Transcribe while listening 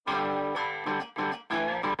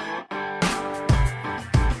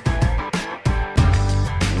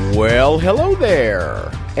Well, hello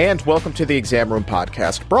there, and welcome to the Exam Room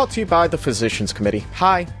Podcast, brought to you by the Physicians Committee.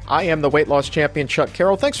 Hi, I am the weight loss champion, Chuck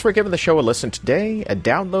Carroll. Thanks for giving the show a listen today, a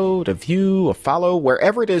download, a view, a follow,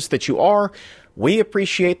 wherever it is that you are. We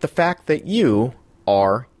appreciate the fact that you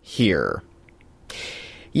are here.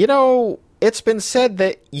 You know, it's been said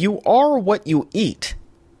that you are what you eat.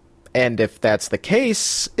 And if that's the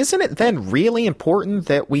case, isn't it then really important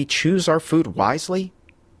that we choose our food wisely?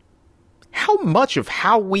 How much of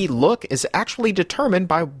how we look is actually determined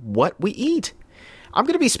by what we eat? I'm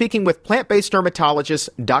going to be speaking with plant-based dermatologist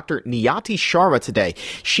Dr. Niyati Sharma today.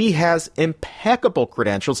 She has impeccable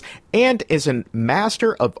credentials and is a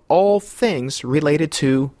master of all things related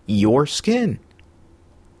to your skin.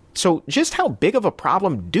 So just how big of a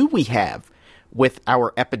problem do we have with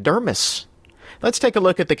our epidermis? Let's take a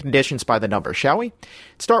look at the conditions by the number, shall we?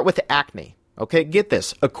 Start with acne. Okay, get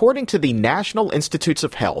this. According to the National Institutes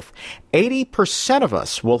of Health, 80% of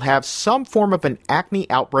us will have some form of an acne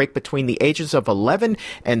outbreak between the ages of 11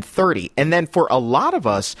 and 30. And then for a lot of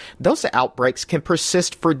us, those outbreaks can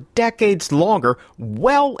persist for decades longer,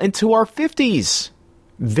 well into our 50s.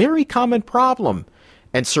 Very common problem.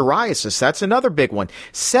 And psoriasis, that's another big one.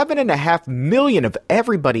 7.5 million of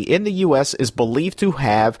everybody in the U.S. is believed to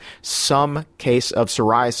have some case of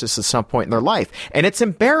psoriasis at some point in their life. And it's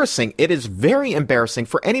embarrassing. It is very embarrassing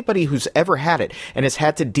for anybody who's ever had it and has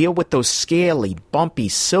had to deal with those scaly, bumpy,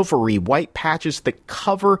 silvery white patches that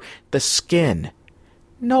cover the skin.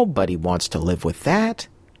 Nobody wants to live with that.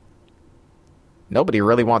 Nobody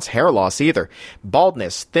really wants hair loss either.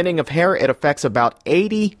 Baldness, thinning of hair, it affects about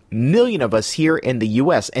 80 million of us here in the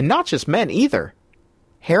U.S., and not just men either.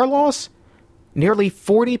 Hair loss? Nearly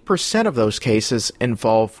 40% of those cases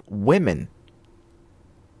involve women.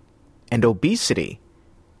 And obesity.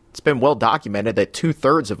 It's been well documented that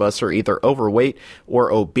 2/3 of us are either overweight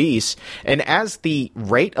or obese, and as the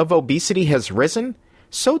rate of obesity has risen,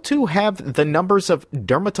 so too have the numbers of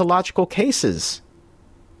dermatological cases.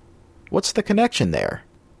 What's the connection there?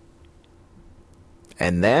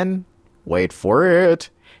 And then, wait for it,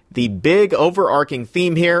 the big overarching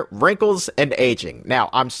theme here, wrinkles and aging. Now,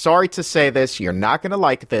 I'm sorry to say this, you're not going to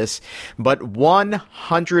like this, but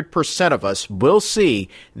 100% of us will see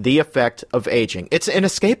the effect of aging. It's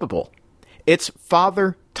inescapable. It's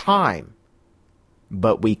father time.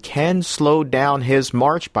 But we can slow down his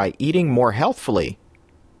march by eating more healthfully.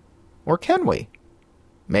 Or can we?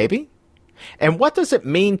 Maybe. And what does it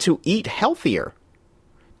mean to eat healthier?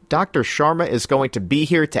 Dr. Sharma is going to be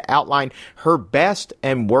here to outline her best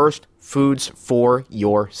and worst foods for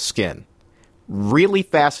your skin. Really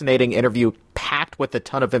fascinating interview, packed with a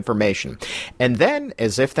ton of information. And then,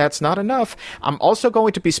 as if that's not enough, I'm also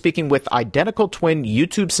going to be speaking with identical twin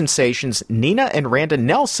YouTube sensations Nina and Randa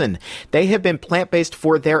Nelson. They have been plant-based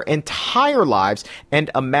for their entire lives and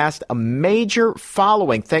amassed a major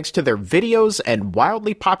following thanks to their videos and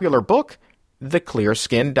wildly popular book, The Clear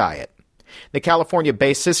Skin Diet. The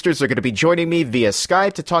California-based sisters are going to be joining me via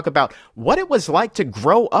Skype to talk about what it was like to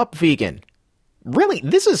grow up vegan. Really,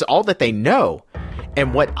 this is all that they know.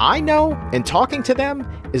 And what I know in talking to them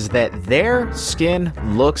is that their skin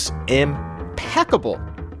looks impeccable.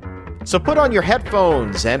 So put on your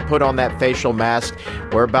headphones and put on that facial mask.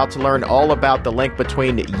 We're about to learn all about the link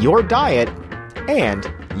between your diet and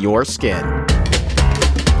your skin.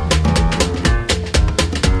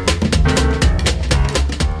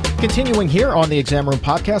 Continuing here on the Exam Room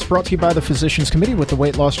Podcast, brought to you by the Physicians Committee with the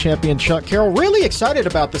weight loss champion Chuck Carroll. Really excited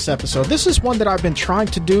about this episode. This is one that I've been trying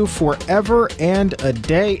to do forever and a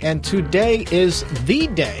day, and today is the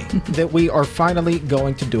day that we are finally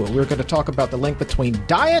going to do it. We're going to talk about the link between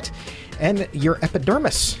diet and your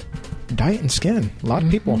epidermis. Diet and skin. A lot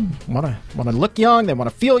of people want to look young. They want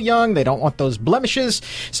to feel young. They don't want those blemishes.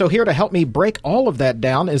 So here to help me break all of that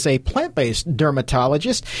down is a plant-based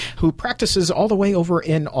dermatologist who practices all the way over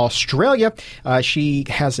in Australia. She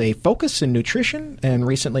has a focus in nutrition and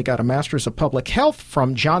recently got a master's of public health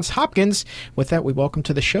from Johns Hopkins. With that, we welcome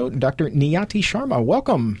to the show Dr. Niyati Sharma.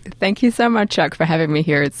 Welcome. Thank you so much, Chuck, for having me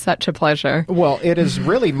here. It's such a pleasure. Well, it is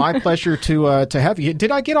really my pleasure to have you.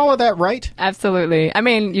 Did I get all of that right? Absolutely. I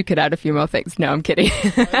mean, you could add a few more things. No, I'm kidding.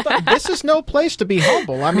 This is no place to be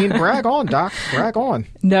humble. I mean, brag on, Doc. Brag on.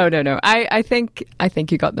 No. I think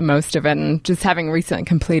you got the most of it. And just having recently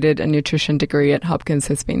completed a nutrition degree at Hopkins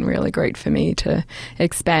has been really great for me to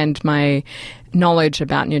expand my knowledge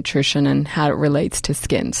about nutrition and how it relates to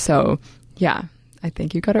skin. So, yeah. I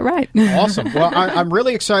think you got it right. Awesome. Well, I'm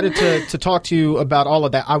really excited to talk to you about all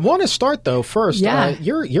of that. I want to start, though, first. Yeah.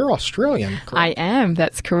 You're Australian, correct? I am.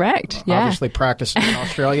 That's correct. Yeah. Obviously practicing in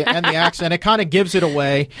Australia, and the accent, it kind of gives it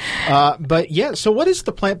away. But yeah, so what is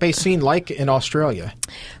the plant-based scene like in Australia?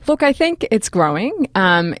 Look, I think it's growing.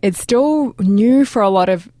 It's still new for a lot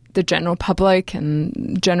of the general public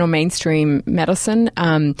and general mainstream medicine.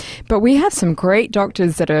 But we have some great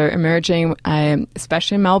doctors that are emerging,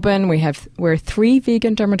 especially in Melbourne. We're 3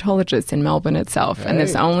 vegan dermatologists in Melbourne itself, and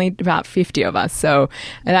there's only about 50 of us. So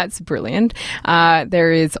that's brilliant.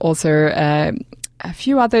 There is also a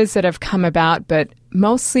few others that have come about, but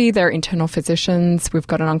mostly they're internal physicians. We've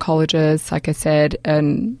got an oncologist, like I said, a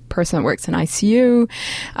person that works in ICU,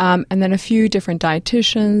 and then a few different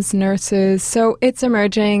dietitians, nurses. So it's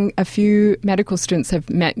emerging. A few medical students have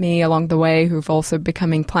met me along the way who've also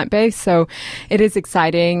becoming plant-based. So it is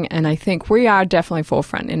exciting, and I think we are definitely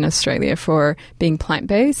forefront in Australia for being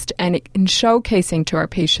plant-based and in showcasing to our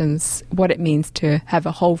patients what it means to have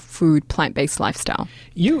a whole food plant-based lifestyle.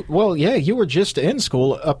 You were just in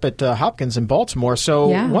school up at Hopkins in Baltimore. So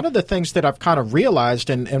one of the things that I've kind of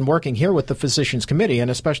realized in working here with the Physicians Committee,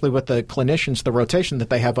 and especially with the clinicians, the rotation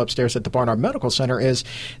that they have upstairs at the Barnard Medical Center, is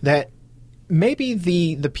that maybe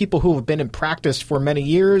the people who have been in practice for many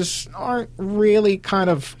years aren't really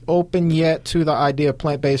kind of open yet to the idea of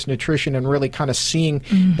plant-based nutrition and really kind of seeing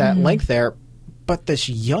that link there. But this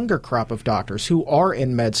younger crop of doctors who are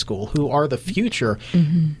in med school, who are the future,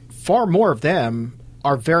 far more of them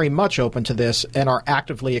are very much open to this and are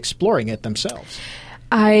actively exploring it themselves.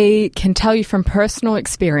 I can tell you from personal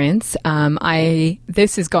experience,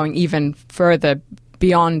 this is going even further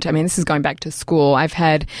beyond, this is going back to school. I've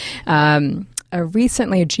had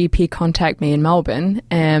recently a GP contact me in Melbourne,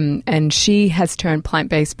 and she has turned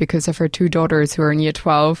plant-based because of her 2 daughters who are in year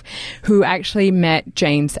 12, who actually met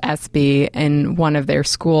James Aspey in one of their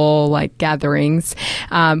school gatherings,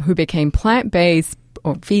 who became plant-based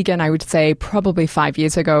or vegan, I would say, probably 5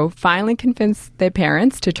 years ago, finally convinced their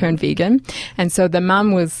parents to turn vegan. And so the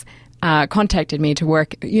mum was contacted me to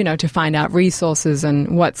work, to find out resources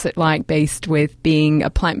and what's it like based with being a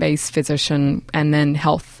plant-based physician and then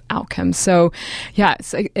health outcomes. So,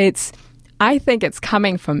 I think it's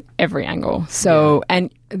coming from every angle. So,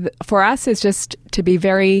 and for us, it's just to be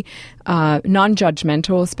very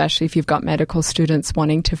non-judgmental, especially if you've got medical students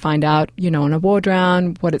wanting to find out, on a ward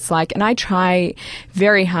round, what it's like. And I try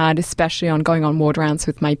very hard, especially on going on ward rounds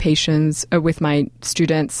with my patients, with my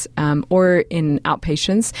students, or in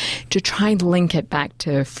outpatients, to try and link it back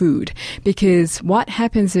to food. Because what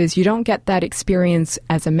happens is you don't get that experience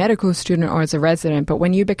as a medical student or as a resident, but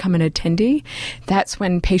when you become an attendee, that's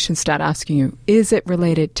when patients start asking you, is it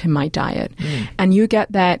related to my diet? And you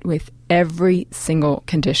get that with every single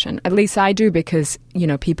condition. At least I do, because,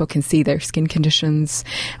 people can see their skin conditions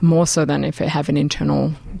more so than if they have an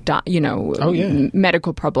internal,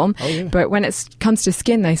 medical problem. But when it comes to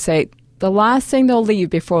skin, they say the last thing they'll leave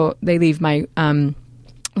before they leave my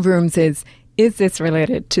rooms is this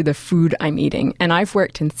related to the food I'm eating? And I've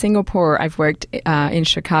worked in Singapore, I've worked in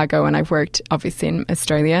Chicago, and I've worked obviously in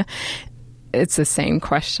Australia. It's the same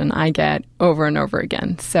question I get over and over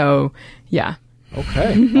again. So, yeah.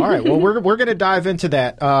 Okay. All right. Well, we're going to dive into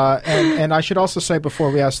that. And I should also say,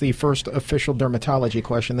 before we ask the first official dermatology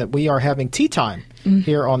question, that we are having tea time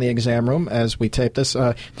here on the exam room as we tape this.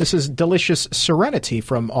 This is delicious Serenity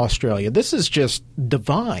from Australia. This is just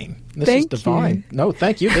divine. This is divine. You. No,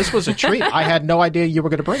 thank you. This was a treat. I had no idea you were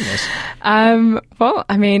going to bring this.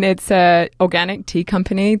 It's an organic tea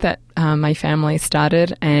company that my family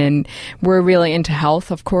started, and we're really into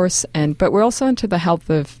health, of course, but we're also into the health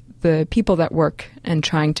of the people that work and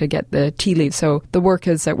trying to get the tea leaves, so the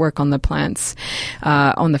workers that work on the plants,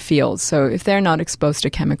 on the fields. So if they're not exposed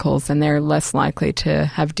to chemicals, then they're less likely to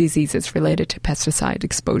have diseases related to pesticide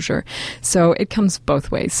exposure. So it comes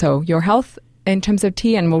both ways. So your health in terms of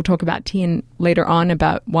tea, and we'll talk about tea later on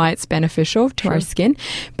about why it's beneficial to our skin,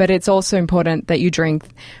 but it's also important that you drink.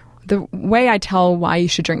 The way I tell why you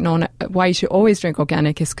should always drink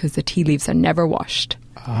organic is because the tea leaves are never washed.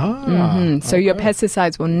 So your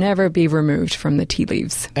pesticides will never be removed from the tea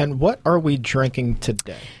leaves. And what are we drinking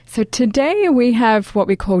today? So today we have what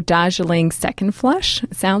we call Darjeeling Second Flush.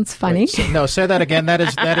 Sounds funny. Say that again. That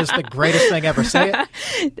is the greatest thing ever. Say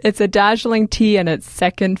it. It's a Darjeeling tea and it's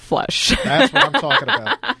second flush. That's what I'm talking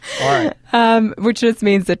about. All right. Which just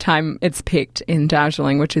means the time it's picked in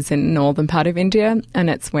Darjeeling, which is in the northern part of India, and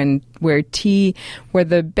it's where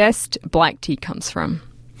the best black tea comes from.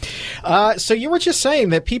 So you were just saying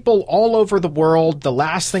that people all over the world, the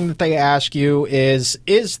last thing that they ask you is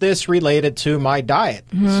this related to my diet?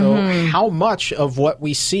 So how much of what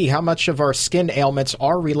we see, how much of our skin ailments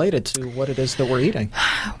are related to what it is that we're eating?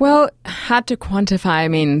 Well, hard to quantify. I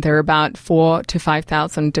mean, there are about 4,000 to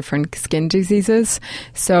 5,000 different skin diseases.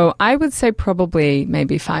 So I would say probably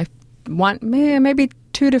maybe 2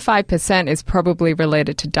 to 5% is probably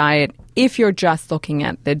related to diet if you're just looking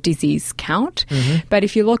at the disease count. But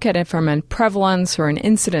if you look at it from a prevalence or an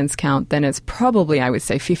incidence count, then it's probably, I would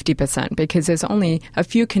say, 50%, because there's only a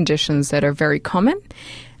few conditions that are very common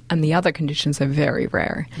and the other conditions are very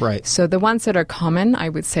rare. Right. So the ones that are common, I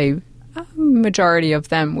would say a majority of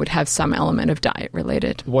them would have some element of diet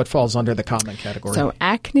related. What falls under the common category? So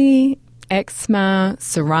acne, eczema,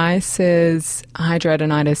 psoriasis,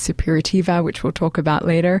 hidradenitis suppurativa, which we'll talk about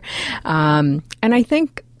later. And I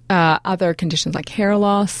think other conditions like hair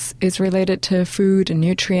loss is related to food and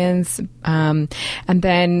nutrients. And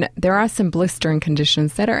then there are some blistering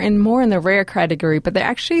conditions that are more in the rare category, but they're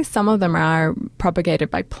actually, some of them are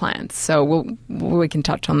propagated by plants. So we can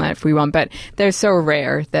touch on that if we want, but they're so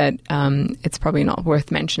rare that it's probably not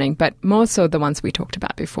worth mentioning. But more so the ones we talked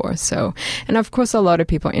about before. So, and of course, a lot of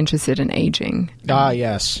people are interested in aging.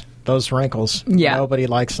 Yes. Those wrinkles. Yeah. Nobody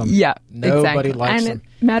likes them. Yeah, Nobody exactly. likes them.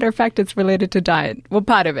 Matter of fact, it's related to diet. Well,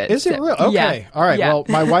 part of it. Is it real? Okay. Yeah. All right. Yeah. Well,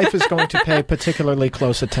 my wife is going to pay particularly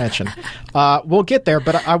close attention. We'll get there,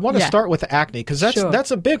 but I want to start with acne, because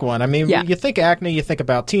that's a big one. I mean, you think acne, you think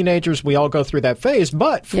about teenagers. We all go through that phase.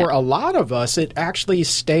 But for a lot of us, it actually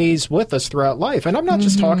stays with us throughout life. And I'm not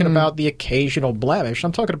just talking about the occasional blemish.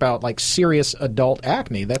 I'm talking about like serious adult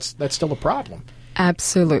acne. That's still a problem.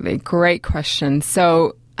 Absolutely. Great question.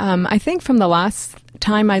 So I think from the last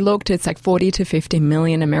time I looked, it's like 40 to 50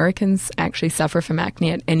 million Americans actually suffer from acne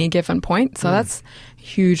at any given point. So that's a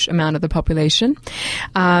huge amount of the population.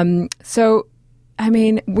 So, I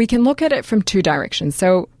mean, we can look at it from two directions.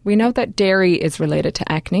 So we know that dairy is related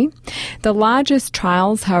to acne. The largest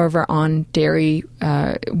trials, however, on dairy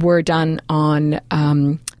were done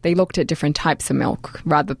on they looked at different types of milk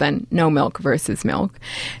rather than no milk versus milk.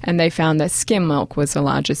 And they found that skim milk was the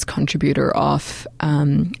largest contributor of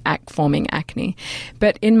forming acne.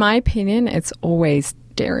 But in my opinion, it's always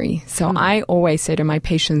dairy. So I always say to my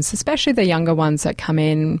patients, especially the younger ones that come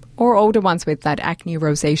in or older ones with that acne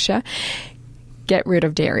rosacea, get rid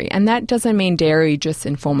of dairy. And that doesn't mean dairy just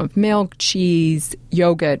in form of milk, cheese,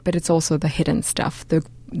 yogurt, but it's also the hidden stuff,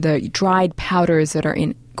 the dried powders that are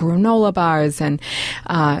in granola bars and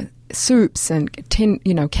soups and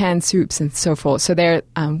canned soups and so forth. So they're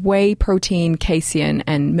whey protein, casein,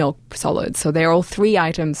 and milk solids. So they're all three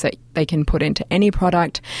items that they can put into any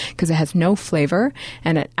product because it has no flavor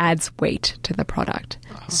and it adds weight to the product.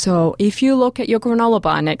 So if you look at your granola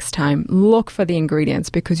bar next time, look for the ingredients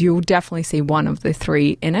because you'll definitely see one of the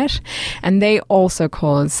three in it. And they also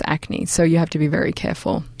cause acne. So you have to be very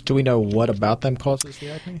careful. Do we know what about them causes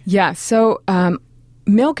the acne? Yeah. So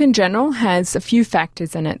milk in general has a few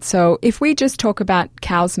factors in it. So if we just talk about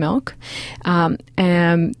cow's milk,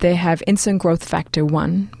 and they have insulin growth factor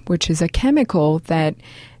 1, which is a chemical that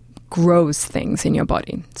grows things in your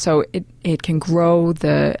body. So it can grow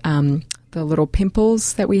the little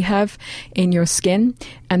pimples that we have in your skin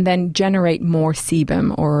and then generate more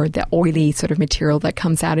sebum or the oily sort of material that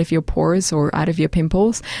comes out of your pores or out of your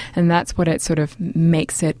pimples. And that's what it sort of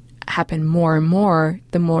makes it happen more and more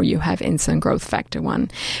the more you have insulin growth factor 1.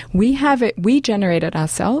 We generate it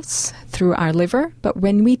ourselves through our liver, but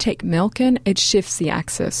when we take milk in, it shifts the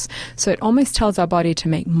axis. So it almost tells our body to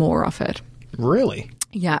make more of it. Really?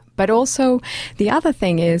 Yeah, but also the other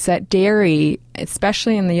thing is that dairy,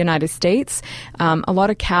 especially in the United States, a lot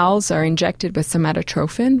of cows are injected with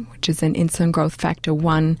somatotropin, which is an insulin growth factor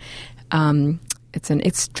 1. It's an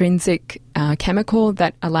extrinsic chemical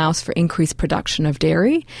that allows for increased production of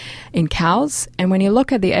dairy in cows. And when you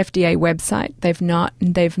look at the FDA website,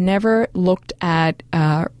 they've never looked at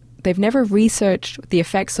they've never researched the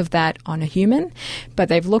effects of that on a human, but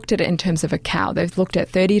they've looked at it in terms of a cow. They've looked at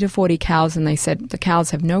 30 to 40 cows and they said the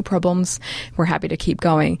cows have no problems. We're happy to keep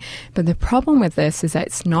going. But the problem with this is that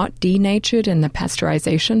it's not denatured in the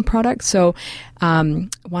pasteurization product. So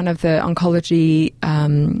one of the oncology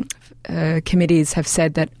committees have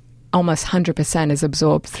said that almost 100% is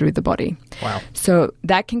absorbed through the body. Wow. So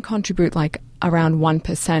that can contribute like around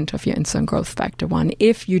 1% of your insulin growth factor 1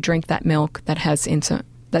 if you drink that milk that has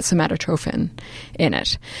that somatotropin in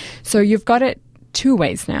it. So you've got it two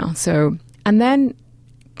ways now. So, and then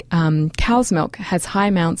cow's milk has high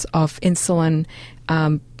amounts of insulin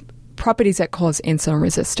properties that cause insulin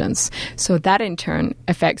resistance. So that in turn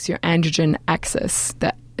affects your androgen axis,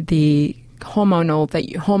 the hormones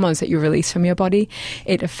that you release from your body,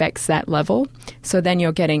 it affects that level. So then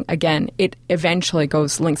you're getting, again, it eventually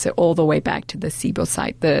links it all the way back to the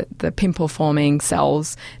sebocyte, the pimple-forming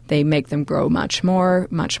cells. They make them grow much more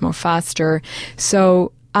faster.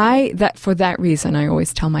 So for that reason, I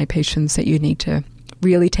always tell my patients that you need to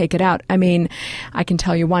really take it out. I mean, I can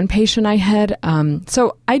tell you one patient I had.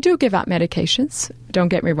 So I do give out medications. Don't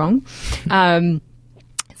get me wrong.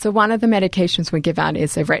 So one of the medications we give out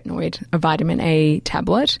is a retinoid, a vitamin A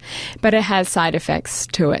tablet, but it has side effects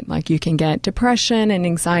to it. Like you can get depression and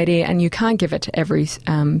anxiety, and you can't give it to every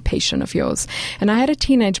patient of yours. And I had a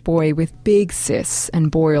teenage boy with big cysts and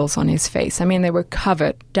boils on his face. I mean, they were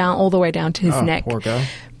covered all the way down to his neck. Poor guy.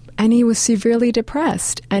 And he was severely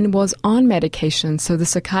depressed and was on medication. So the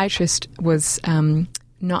psychiatrist was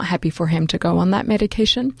not happy for him to go on that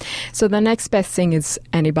medication. So the next best thing is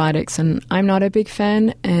antibiotics. And I'm not a big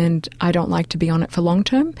fan, and I don't like to be on it for long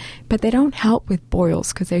term. But they don't help with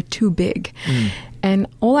boils because they're too big. And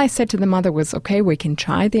all I said to the mother was, okay, we can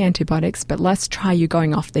try the antibiotics, but let's try you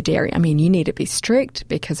going off the dairy. I mean, you need to be strict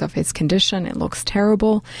because of his condition. It looks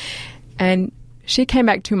terrible. And she came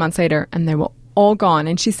back 2 months later, and they were all gone.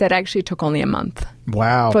 And she said actually it took only a month.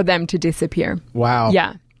 Wow. For them to disappear. Wow.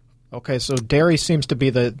 Yeah. Okay, so dairy seems to be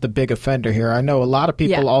the big offender here. I know a lot of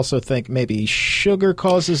people also think maybe sugar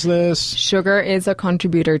causes this. Sugar is a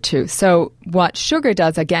contributor too. So what sugar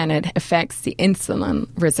does, again, it affects the insulin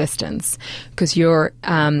resistance because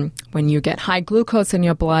when you get high glucose in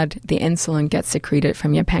your blood, the insulin gets secreted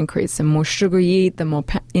from your pancreas. The more sugar you eat, the more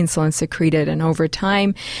insulin secreted. And over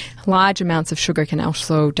time, large amounts of sugar can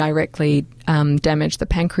also directly damage the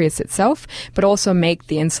pancreas itself, but also make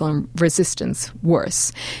the insulin resistance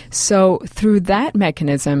worse. So through that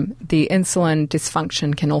mechanism, the insulin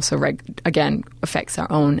dysfunction can also, again, affects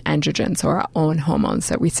our own androgens or our own hormones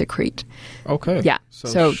that we secrete. Okay. Yeah.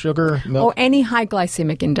 So sugar, milk. Or any high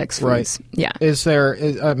glycemic index foods. Right. Yeah. Is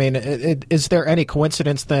there any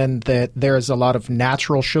coincidence then that there is a lot of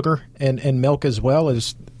natural sugar in milk as well?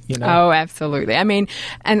 Oh, absolutely. I mean,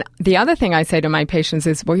 and the other thing I say to my patients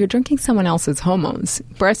is, well, you're drinking someone else's hormones.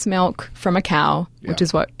 Breast milk from a cow, which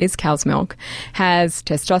is what is cow's milk, has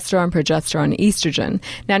testosterone, progesterone, estrogen.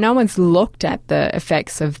 Now, no one's looked at the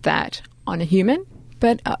effects of that on a human,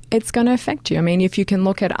 but it's going to affect you. I mean, if you can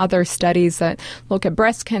look at other studies that look at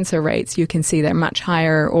breast cancer rates, you can see they're much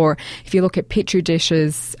higher. Or if you look at Petri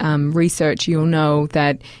dishes research, you'll know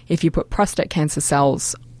that if you put prostate cancer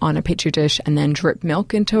cells on a Petri dish and then drip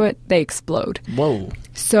milk into it, they explode. Whoa.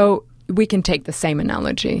 So we can take the same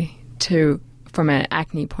analogy from an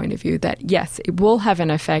acne point of view that, yes, it will have an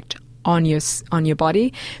effect on your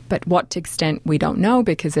body, but what extent we don't know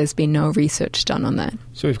because there's been no research done on that.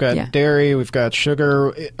 So we've got dairy, we've got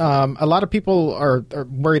sugar. A lot of people are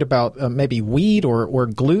worried about maybe wheat or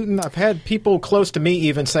gluten. I've had people close to me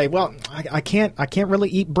even say, "Well, I can't really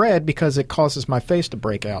eat bread because it causes my face to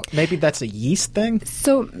break out." Maybe that's a yeast thing.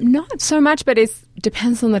 So not so much, but it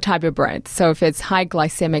depends on the type of bread. So if it's high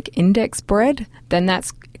glycemic index bread, then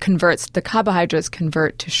the carbohydrates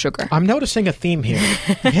convert to sugar. I'm noticing a theme here.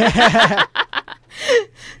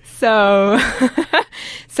 So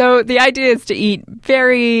the idea is to eat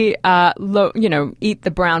very low, eat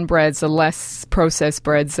the brown breads, the less processed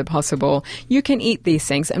breads as possible. You can eat these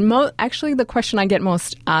things. And actually the question I get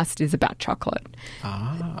most asked is about chocolate.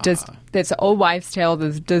 There's an old wives' tale,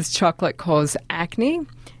 does chocolate cause acne?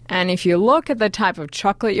 And if you look at the type of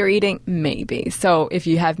chocolate you're eating, maybe. So if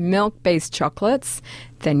you have milk-based chocolates,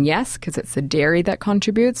 then yes, because it's the dairy that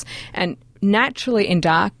contributes. And naturally in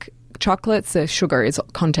dark chocolates, the sugar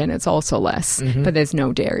content is also less, but there's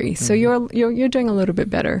no dairy. So you're doing a little bit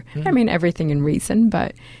better. I mean, everything in reason,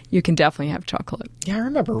 but you can definitely have chocolate. Yeah, I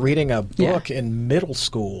remember reading a book in middle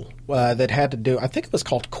school that had to do, I think it was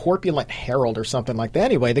called Corpulent Harold or something like that.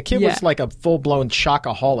 Anyway, the kid was like a full-blown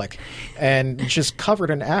chocoholic and just covered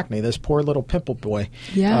in acne, this poor little pimple boy.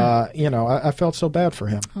 Yeah. I felt so bad for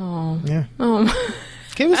him. Oh. Yeah. Oh.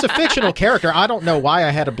 He was a fictional character. I don't know why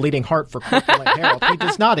I had a bleeding heart for Corpulent Harold. He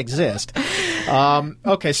does not exist.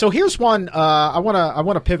 Okay, so here's one. I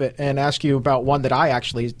want to pivot and ask you about one that I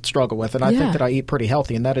actually struggle with, and I think that I eat pretty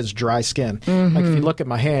healthy, and that is dry skin. Like if you look at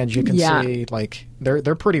my hands, you can see like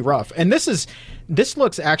they're pretty rough, and this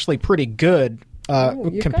looks actually pretty good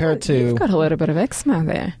compared to. You've got a little bit of eczema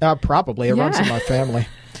there. Probably it runs in my family.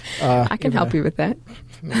 I can help you with that.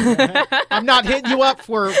 I'm not hitting you up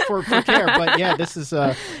for care, but yeah, this is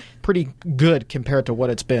pretty good compared to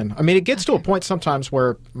what it's been. I mean, it gets to a point sometimes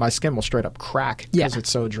where my skin will straight up crack because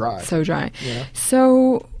it's so dry. So dry.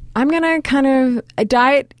 So I'm going to a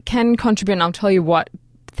diet can contribute, and I'll tell you what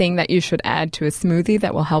thing that you should add to a smoothie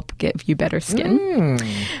that will help give you better skin.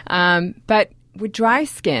 But with dry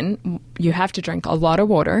skin, you have to drink a lot of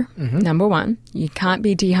water, number one. You can't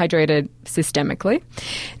be dehydrated systemically.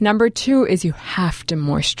 Number two is you have to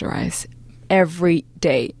moisturize every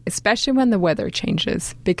day, especially when the weather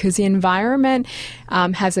changes, because the environment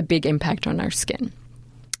has a big impact on our skin.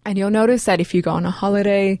 And you'll notice that if you go on a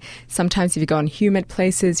holiday, sometimes if you go in humid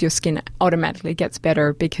places, your skin automatically gets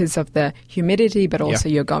better because of the humidity, but also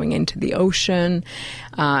you're going into the ocean.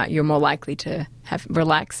 You're more likely to have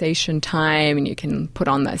relaxation time, and you can put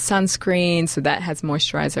on the sunscreen, so that has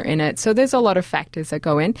moisturizer in it. So there's a lot of factors that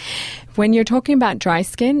go in. When you're talking about dry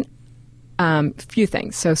skin, few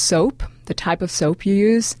things. So soap, the type of soap you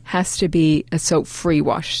use has to be a soap-free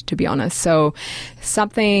wash, to be honest. So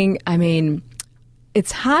something,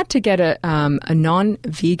 it's hard to get a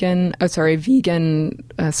vegan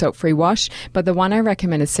soap-free wash, but the one I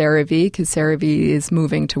recommend is CeraVe, because CeraVe is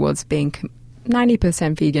moving towards being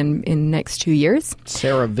 90% vegan in the next 2 years.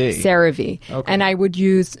 CeraVe. Okay. And I would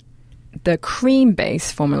use the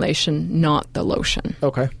cream-based formulation, not the lotion.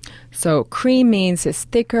 Okay. So cream means it's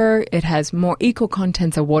thicker, it has more equal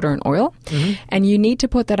contents of water and oil, and you need to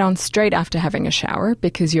put that on straight after having a shower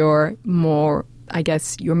because you're more...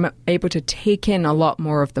 you're able to take in a lot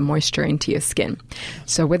more of the moisture into your skin.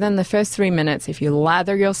 So within the first 3 minutes, if you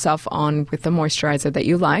lather yourself on with the moisturizer that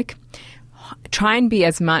you like, try and be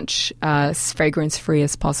as much fragrance-free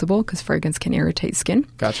as possible because fragrance can irritate skin.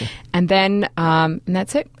 Gotcha. And then and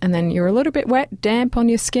that's it. And then you're a little bit wet, damp on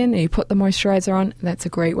your skin, and you put the moisturizer on. That's a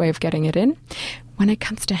great way of getting it in. When it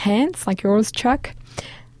comes to hands, like yours, Chuck,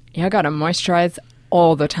 you got to moisturize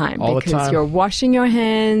all the time because you're washing your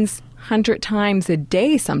hands 100 times a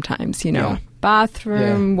day sometimes,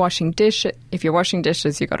 bathroom, washing dishes. If you're washing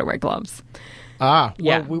dishes, you got to wear gloves. Well,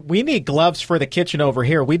 we need gloves for the kitchen over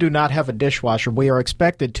here. We do not have a dishwasher. We are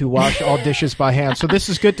expected to wash all dishes by hand. So this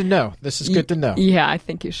is good to know. Yeah, I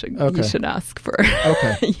think you should ask for.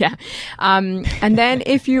 Okay. Yeah. And then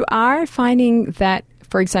if you are finding that,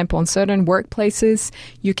 for example, in certain workplaces,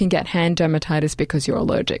 you can get hand dermatitis because you're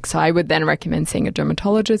allergic. So I would then recommend seeing a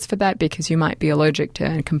dermatologist for that because you might be allergic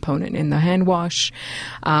to a component in the hand wash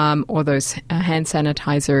or those hand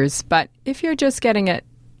sanitizers. But if you're just getting it,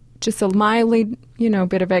 just a mildly,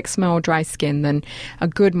 bit of eczema or dry skin, then a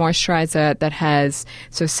good moisturizer that has,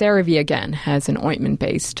 so CeraVe again has an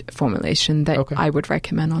ointment-based formulation that I would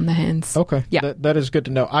recommend on the hands. Okay. Yeah. That is good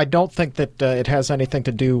to know. I don't think that it has anything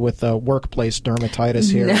to do with workplace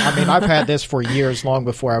dermatitis here. No. I've had this for years, long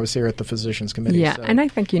before I was here at the Physicians Committee. Yeah, and I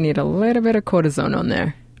think you need a little bit of cortisone on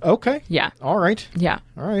there. Okay. Yeah. All right. Yeah.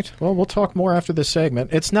 All right. Well, we'll talk more after this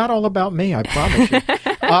segment. It's not all about me, I promise you.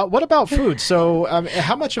 What about food? So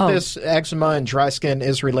how much of this eczema and dry skin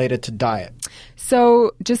is related to diet?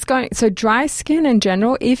 So dry skin in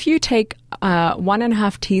general, if you take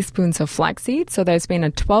 1.5 teaspoons of flaxseed, so there's been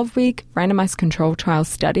a 12-week randomized control trial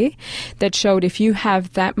study that showed if you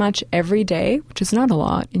have that much every day, which is not a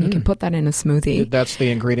lot, and you can put that in a smoothie. That's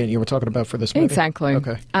the ingredient you were talking about for the smoothie? Exactly.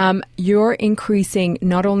 Okay. You're increasing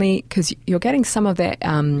not only because you're getting some of the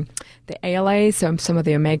ALA, so some of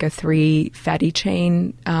the omega-3 fatty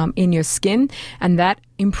chain in your skin, and that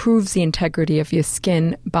improves the integrity of your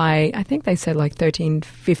skin by, I think they said like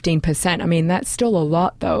 13-15%. That's still a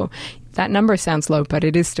lot, though. That number sounds low, but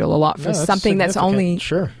it is still a lot for something that's only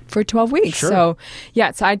for 12 weeks. Sure.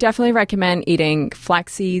 So I definitely recommend eating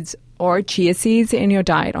flax seeds or chia seeds in your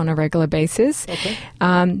diet on a regular basis. Okay.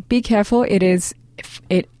 Be careful.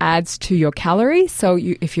 It adds to your calories. So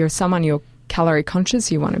if you're someone you're calorie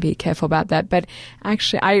conscious, you want to be careful about that. But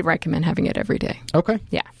actually, I recommend having it every day. Okay.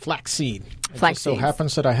 Yeah. Flaxseed. Flaxseed. It so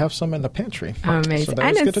happens that I have some in the pantry. Amazing.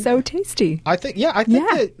 And it's so tasty. I think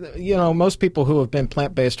that, most people who have been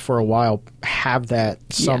plant-based for a while have that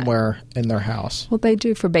somewhere in their house. Well, they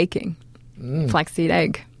do for baking. Flaxseed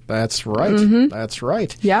egg. That's right. That's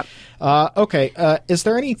right. Yep. Okay. Is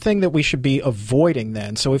there anything that we should be avoiding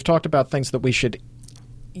then? So we've talked about things that we should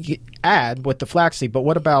add with the flaxseed, but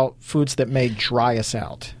what about foods that may dry us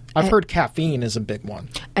out? I've heard caffeine is a big one.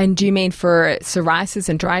 And do you mean for psoriasis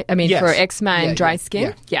and for eczema and dry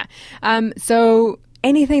skin? Yeah. So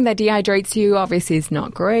anything that dehydrates you obviously is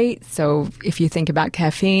not great. So if you think about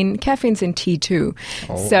caffeine's in tea too.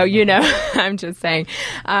 So, I'm just saying.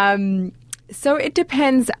 So it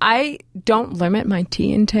depends. I don't limit my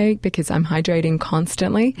tea intake because I'm hydrating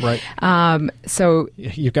constantly. Right. So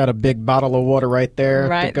you've got a big bottle of water right there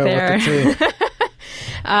to go with the tea.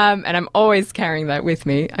 And I'm always carrying that with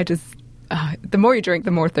me. I just, the more you drink,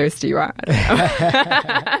 the more thirsty you are.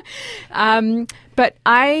 I don't know. But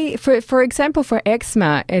for example, for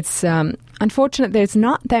eczema, it's unfortunately, there's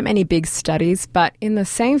not that many big studies, but in the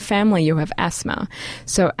same family, you have asthma.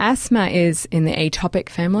 So asthma is in the atopic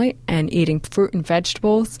family, and eating fruit and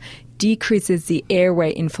vegetables decreases the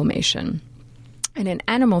airway inflammation. And in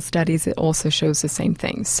animal studies, it also shows the same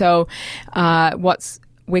thing. So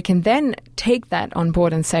we can then take that on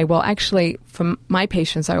board and say, well, actually, for my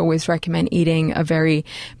patients, I always recommend eating a very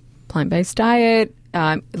plant-based diet,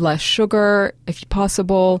 less sugar if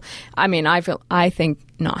possible. I mean, I think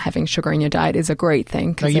not having sugar in your diet is a great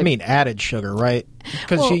thing. No, you mean added sugar, right?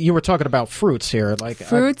 Because you were talking about fruits here.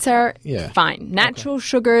 Fruits are fine. Natural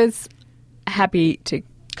sugars, happy to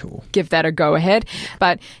give that a go ahead.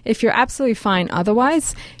 But if you're absolutely fine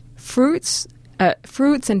otherwise, fruits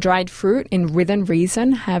and dried fruit within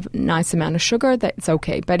reason have a nice amount of sugar, that's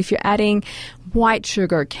okay. But if you're adding white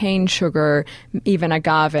sugar, cane sugar, even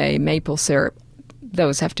agave, maple syrup,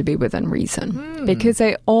 those have to be within reason because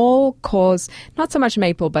they all cause, not so much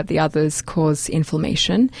maple, but the others cause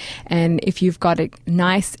inflammation. And if you've got a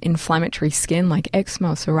nice inflammatory skin like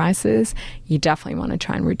eczema or psoriasis, you definitely want to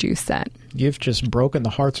try and reduce that. You've just broken the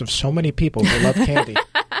hearts of so many people who love candy.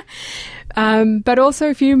 But also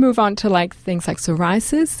if you move on to things like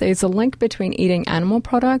psoriasis, there's a link between eating animal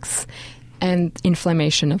products and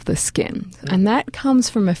inflammation of the skin. And that comes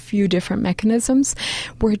from a few different mechanisms.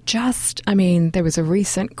 There was a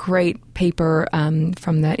recent great paper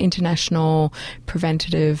from the International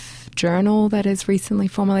Preventative Journal that is recently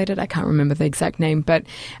formulated. I can't remember the exact name, but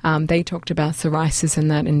they talked about psoriasis and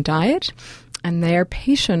that in diet. And their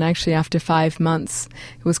patient actually after 5 months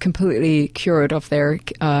was completely cured of their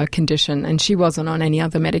condition, and she wasn't on any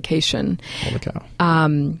other medication. Holy cow.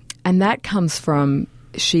 And that comes from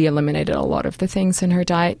she eliminated a lot of the things in her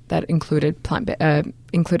diet that included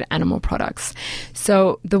included animal products.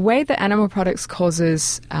 So the way that animal products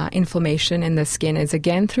causes inflammation in the skin is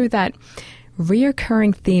again through that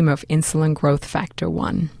reoccurring theme of insulin growth factor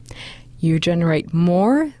 1. You generate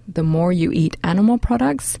more the more you eat animal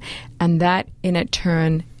products, and that in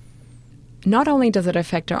turn, not only does it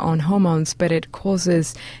affect our own hormones, but it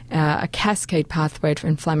causes a cascade pathway for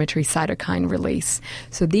inflammatory cytokine release.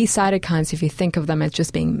 So these cytokines, if you think of them as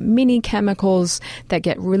just being mini chemicals that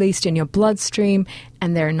get released in your bloodstream,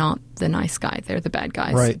 and they're not the nice guy, they're the bad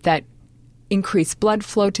guys that increase blood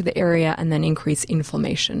flow to the area and then increase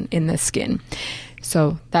inflammation in the skin.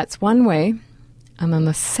 So that's one way. And then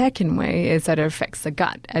the second way is that it affects the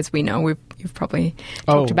gut. As we know, you've probably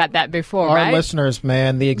talked about that before, right? Our listeners,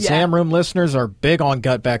 man, the exam room listeners are big on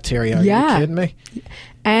gut bacteria. Are you kidding me?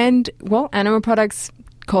 And, animal products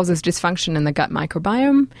causes dysfunction in the gut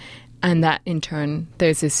microbiome. And that, in turn,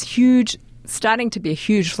 there's this starting to be a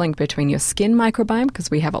huge link between your skin microbiome,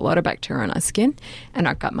 because we have a lot of bacteria in our skin, and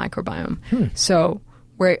our gut microbiome. So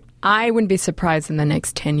I wouldn't be surprised in the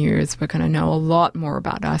next 10 years we're going to know a lot more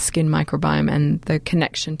about our skin microbiome and the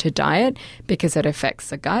connection to diet, because it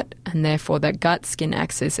affects the gut, and therefore the gut-skin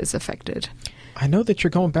axis is affected. I know that you're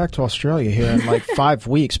going back to Australia here in 5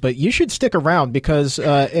 weeks, but you should stick around because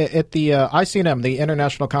at the ICNM, the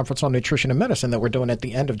International Conference on Nutrition and Medicine that we're doing at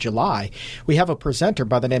the end of July, we have a presenter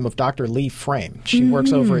by the name of Dr. Lee Frame. She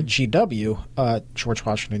works over at GW, George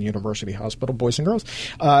Washington University Hospital, Boys and Girls,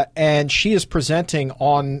 and she is presenting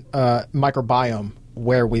on microbiome,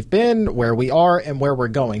 where we've been, where we are, and where we're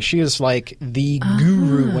going. She is like the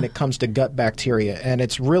guru when it comes to gut bacteria, and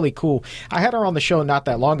it's really cool. I had her on the show not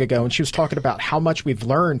that long ago, and she was talking about how much we've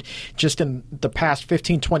learned just in the past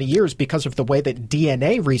 15, 20 years because of the way that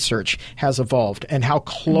DNA research has evolved and how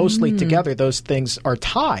closely together those things are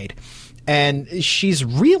tied. And she's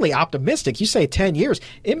really optimistic. You say 10 years.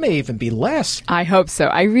 It may even be less. I hope so.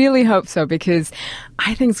 I really hope so, because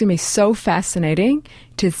I think it's going to be so fascinating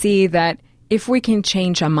to see that if we can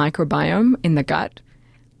change our microbiome in the gut,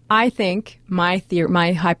 I think my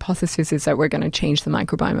hypothesis is that we're going to change the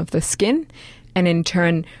microbiome of the skin and in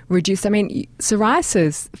turn reduce. I mean,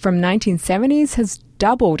 psoriasis from 1970s has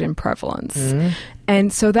doubled in prevalence.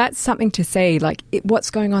 And so that's something to say,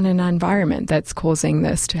 what's going on in our environment that's causing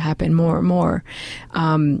this to happen more and more.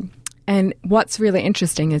 And what's really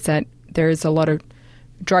interesting is that there's a lot of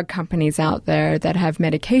drug companies out there that have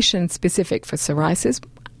medication specific for psoriasis,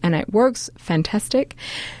 and it works fantastic,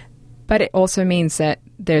 but it also means that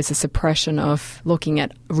there's a suppression of looking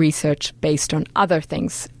at research based on other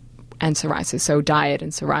things and psoriasis, so diet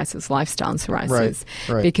and psoriasis, lifestyle and psoriasis,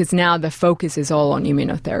 because now the focus is all on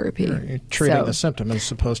immunotherapy. You're treating the symptom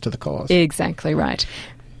as opposed to the cause. Exactly right.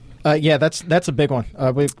 That's a big one.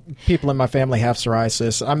 People in my family have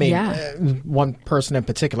psoriasis. I mean, one person in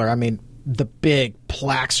particular, the big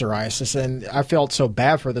plaque psoriasis, and I felt so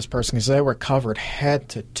bad for this person because they were covered head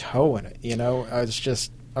to toe in it. It's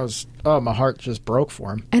just my heart just broke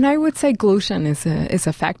for him. And I would say gluten is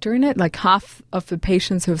a factor in it. Like half of the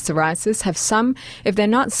patients who have psoriasis have some, if they're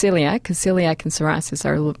not celiac, because celiac and psoriasis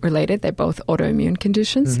are related, they're both autoimmune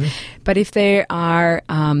conditions. But if they are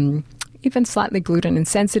even slightly gluten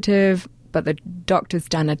insensitive, but the doctor's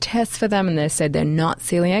done a test for them and they said they're not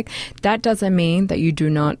celiac, that doesn't mean that you do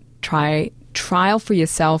not trial for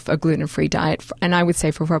yourself a gluten-free diet, and I would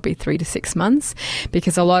say for probably 3 to 6 months,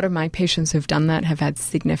 because a lot of my patients who've done that have had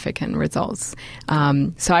significant results.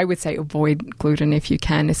 So I would say avoid gluten if you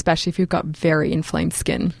can, especially if you've got very inflamed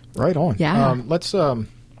skin. Right on. Yeah.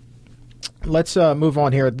 Let's move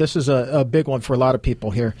on here. This is a big one for a lot of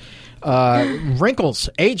people here. Wrinkles,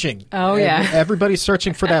 aging. Oh, yeah. Everybody's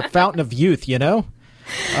searching for that fountain of youth, you know?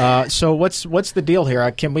 So what's the deal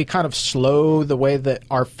here? Can we kind of slow the way that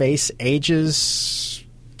our face ages,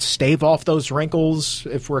 stave off those wrinkles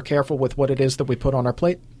if we're careful with what it is that we put on our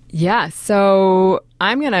plate? Yeah, so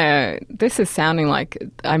this is sounding like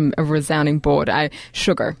I'm a resounding board.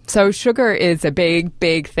 Sugar. So sugar is a big,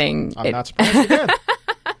 big thing. I'm not surprised again.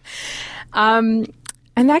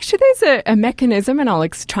 And actually there's a mechanism, and I'll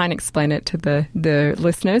try and explain it to the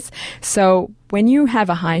listeners. So when you have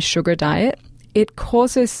a high sugar diet, it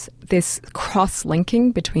causes this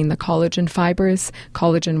cross-linking between the collagen fibers.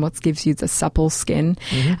 Collagen, what gives you the supple skin.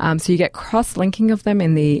 So you get cross-linking of them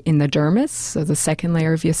in the dermis, so the second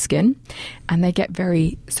layer of your skin, and they get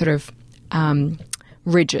very sort of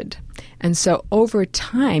rigid. And so over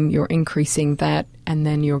time, you're increasing that, and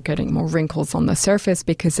then you're getting more wrinkles on the surface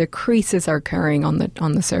because the creases are occurring on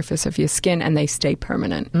the surface of your skin, and they stay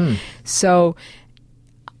permanent. So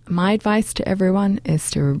my advice to everyone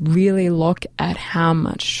is to really look at how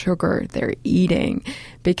much sugar they're eating,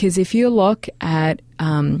 because if you look at,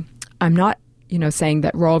 I'm not saying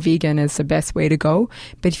that raw vegan is the best way to go,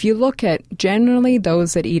 but if you look at generally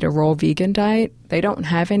those that eat a raw vegan diet, they don't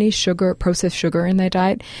have any processed sugar in their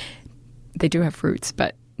diet. They do have fruits,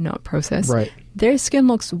 but not processed. Right. Their skin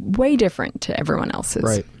looks way different to everyone else's.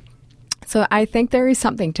 Right. So I think there is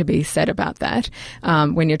something to be said about that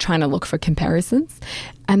when you're trying to look for comparisons.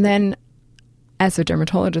 And then as a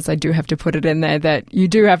dermatologist, I do have to put it in there that you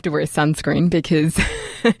do have to wear sunscreen because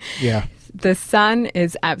the sun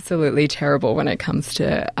is absolutely terrible when it comes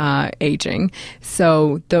to aging.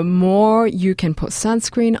 So the more you can put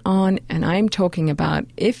sunscreen on, and I'm talking about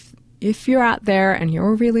if you're out there and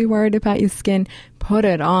you're really worried about your skin, put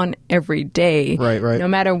it on every day. Right. No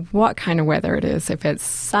matter what kind of weather it is. If it's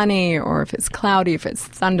sunny or if it's cloudy, if it's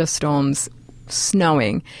thunderstorms,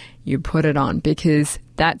 snowing, you put it on because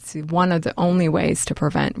that's one of the only ways to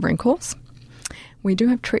prevent wrinkles. We do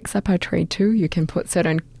have tricks up our trade too. You can put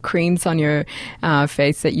certain creams on your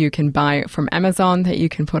face that you can buy from Amazon that you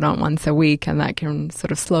can put on once a week, and that can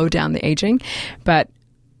sort of slow down the aging. But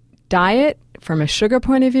diet, from a sugar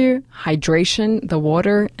point of view, hydration, the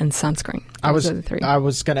water, and sunscreen. Those are the three. I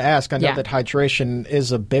was going to ask. I know that hydration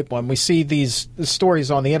is a big one. We see these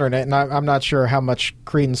stories on the internet, and I'm not sure how much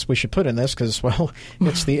credence we should put in this because, well,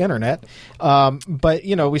 it's the internet. But,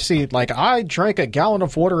 we see, like, I drank a gallon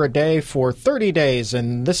of water a day for 30 days,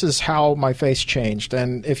 and this is how my face changed.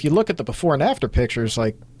 And if you look at the before and after pictures,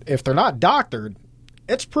 like, if they're not doctored,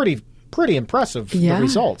 it's pretty impressive, the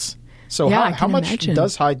results. So how much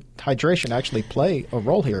does hydration actually play a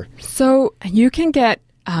role here? So you can get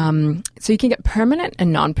permanent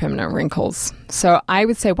and non-permanent wrinkles. So I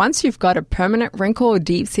would say once you've got a permanent wrinkle, a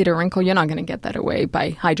deep-seated wrinkle, you're not going to get that away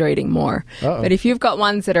by hydrating more. Uh-oh. But if you've got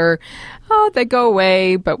ones that are, they go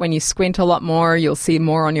away, but when you squint a lot more, you'll see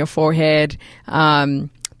more on your forehead.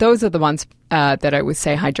 Those are the ones that I would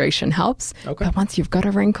say hydration helps. Okay. But once you've got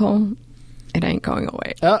a wrinkle, it ain't going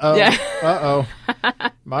away. Uh-oh. Yeah. Uh-oh.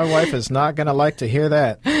 My wife is not going to like to hear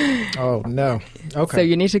that. Oh, no. Okay. So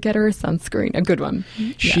you need to get her a sunscreen, a good one.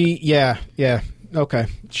 Yeah. Okay.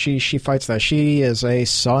 She fights that. She is a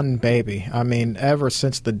sun baby. I mean, ever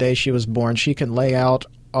since the day she was born, she can lay out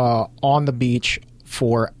on the beach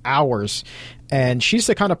for hours. And she's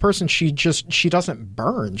the kind of person she doesn't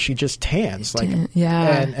burn. She just tans.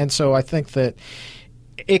 And so I think that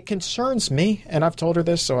it concerns me, and I've told her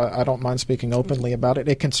this, so I don't mind speaking openly about it.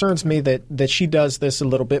 It concerns me that she does this a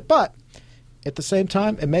little bit, but at the same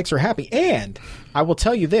time, it makes her happy. And I will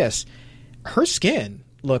tell you this, her skin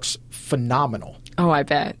looks phenomenal. Oh, I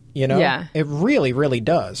bet. Yeah. It really, really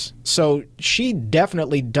does. So she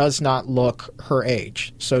definitely does not look her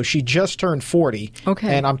age. So she just turned 40.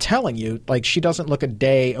 Okay. And I'm telling you, like, she doesn't look a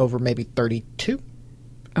day over maybe 32.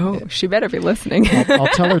 Oh, she better be listening. I'll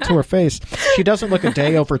tell her to her face. She doesn't look a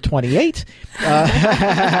day over 28. But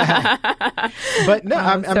no,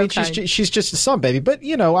 I mean, she's just a sun baby. But,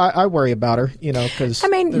 I worry about her, because I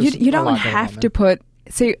mean, you don't have to put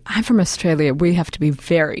See, I'm from Australia. We have to be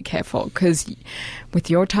very careful because with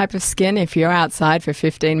your type of skin, if you're outside for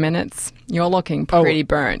 15 minutes, you're looking pretty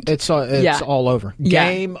burnt. It's all over.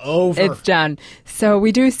 Game over. It's done. So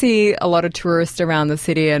we do see a lot of tourists around the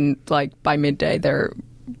city, and like by midday, they're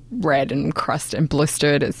red and crusted and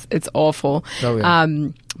blistered. It's awful. Oh, yeah.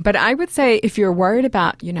 But I would say if you're worried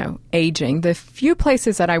about, aging, the few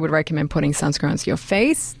places that I would recommend putting sunscreen is your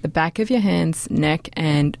face, the back of your hands, neck,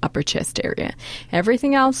 and upper chest area.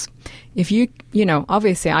 Everything else, if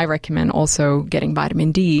obviously I recommend also getting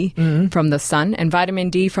vitamin D from the sun. And vitamin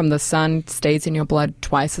D from the sun stays in your blood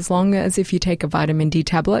twice as long as if you take a vitamin D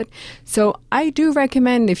tablet. So I do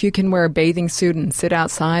recommend if you can wear a bathing suit and sit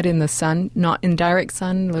outside in the sun, not in direct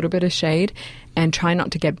sun, a little bit of shade, and try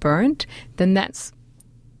not to get burnt, then that's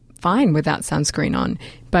fine without sunscreen on.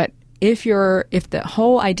 But if the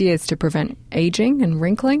whole idea is to prevent aging and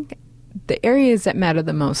wrinkling, the areas that matter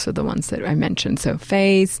the most are the ones that I mentioned. So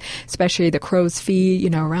face, especially the crow's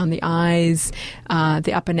feet, around the eyes,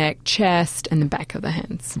 the upper neck, chest, and the back of the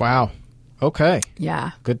hands. Wow. Okay.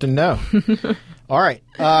 Yeah. Good to know. All right.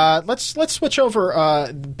 Let's switch over.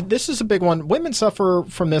 This is a big one. Women suffer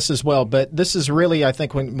from this as well, but this is really, I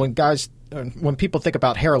think, when people think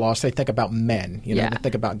about hair loss, they think about men. They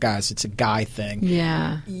think about guys. It's a guy thing.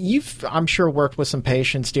 Yeah. You've, I'm sure, worked with some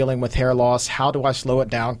patients dealing with hair loss. How do I slow it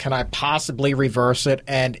down? Can I possibly reverse it?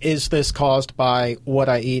 And is this caused by what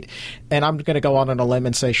I eat? And I'm going to go on a limb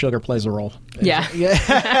and say sugar plays a role. Yeah.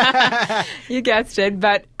 You guessed it.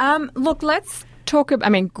 But look, let's talk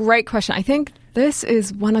about, great question. I think this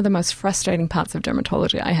is one of the most frustrating parts of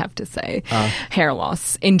dermatology, I have to say, hair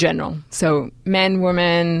loss in general. So men,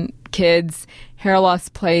 women, kids, hair loss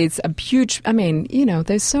plays a huge,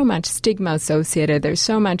 there's so much stigma associated. There's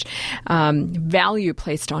so much value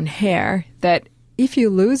placed on hair that if you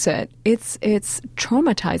lose it, it's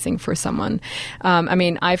traumatizing for someone.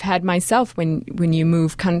 I've had myself when you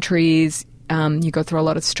move countries, you go through a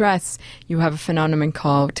lot of stress, you have a phenomenon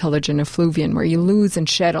called telogen effluvium where you lose and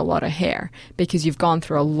shed a lot of hair because you've gone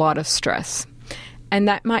through a lot of stress. And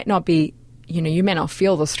that might not be, you may not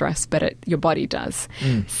feel the stress, but your body does.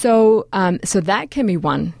 So that can be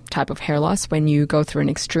one type of hair loss when you go through an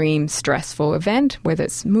extreme stressful event, whether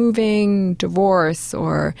it's moving, divorce,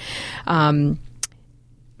 or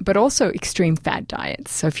but also extreme fat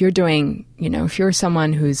diets. So if you're doing, if you're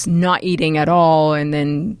someone who's not eating at all and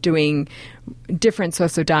then doing different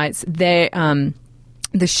sorts of diets, the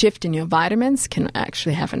shift in your vitamins can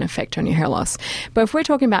actually have an effect on your hair loss. But if we're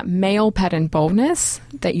talking about male pattern baldness,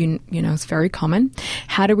 that is very common,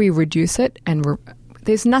 how do we reduce it? And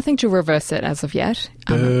there's nothing to reverse it as of yet.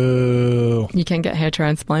 Boo. You can get hair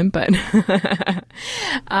transplant, but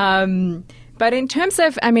but in terms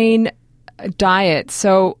of, diet.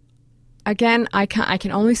 So again, I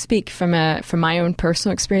can only speak from my own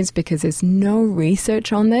personal experience because there's no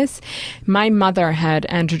research on this. My mother had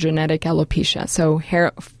androgenetic alopecia, so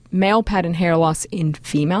male pattern hair loss in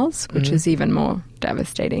females, which is even more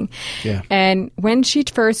devastating. Yeah. And when she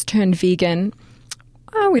first turned vegan,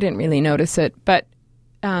 we didn't really notice it, but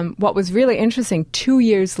what was really interesting, 2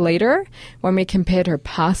 years later, when we compared her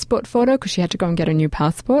passport photo, because she had to go and get a new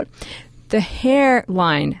passport, the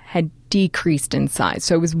hairline had decreased in size.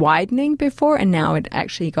 So it was widening before, and now it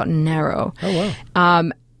actually got narrow. Oh, wow.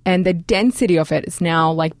 And the density of it is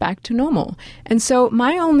now back to normal. And so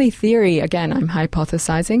my only theory, again, I'm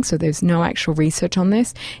hypothesizing, so there's no actual research on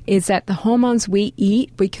this, is that the hormones we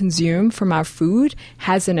consume from our food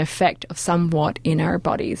has an effect of somewhat in our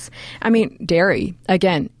bodies. Dairy,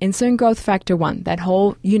 again, insulin growth factor 1, that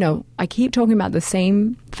whole, I keep talking about the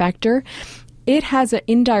same factor. It has an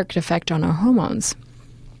indirect effect on our hormones.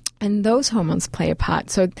 And those hormones play a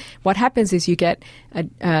part. So what happens is you get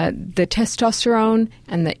the testosterone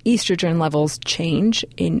and the estrogen levels change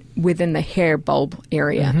within the hair bulb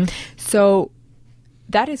area. Mm-hmm. So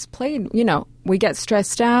that is played, we get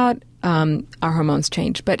stressed out, our hormones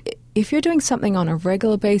change. But if you're doing something on a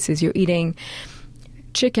regular basis, you're eating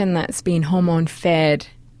chicken that's been hormone fed,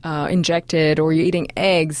 injected, or you're eating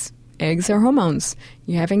eggs are hormones.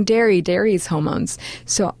 You're having dairy is hormones.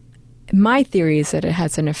 So my theory is that it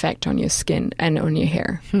has an effect on your skin and on your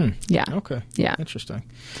hair. Yeah. Okay. Yeah. Interesting.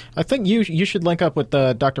 I think you should link up with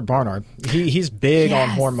Dr. Barnard. He's big on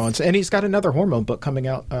hormones, and he's got another hormone book coming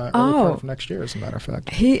out early part of next year, as a matter of fact.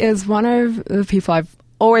 He is one of the people I've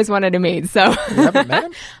always wanted to meet. So you haven't met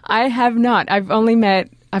him? I have not.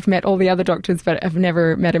 I've met all the other doctors, but I've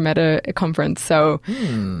never met him at a conference. So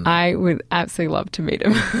I would absolutely love to meet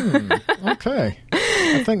him. Okay.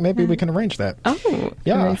 I think maybe we can arrange that. Oh,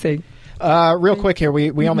 yeah. Amazing. Real quick here,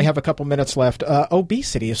 we only have a couple minutes left.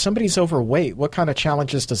 Obesity, if somebody's overweight, what kind of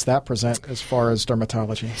challenges does that present as far as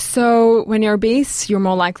dermatology? So when you're obese, you're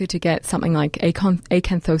more likely to get something like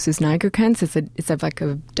acanthosis nigricans. It's like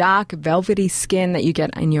a dark, velvety skin that you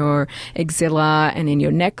get in your axilla and in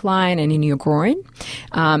your neckline and in your groin.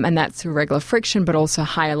 And that's through regular friction, but also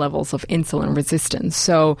higher levels of insulin resistance.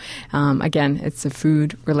 So again, it's a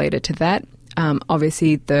food related to that.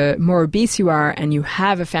 Obviously, the more obese you are and you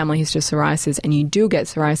have a family history of psoriasis and you do get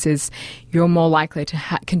psoriasis, you're more likely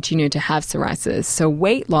to continue to have psoriasis. So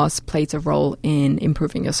weight loss plays a role in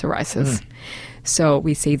improving your psoriasis. So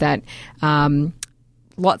we see that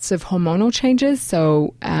lots of hormonal changes.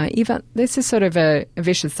 So even this is sort of a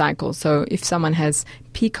vicious cycle. So if someone has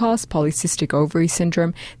PCOS, polycystic ovary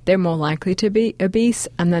syndrome, they're more likely to be obese.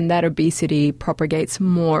 And then that obesity propagates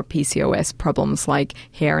more PCOS problems like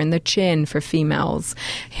hair in the chin for females,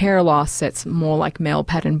 hair loss that's more like male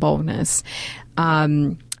pattern baldness.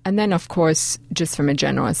 And then, of course, just from a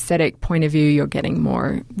general aesthetic point of view, you're getting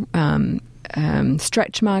more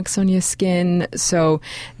stretch marks on your skin. So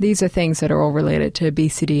these are things that are all related to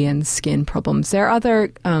obesity and skin problems. There are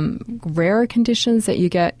other rarer conditions that you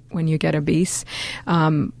get when you get obese.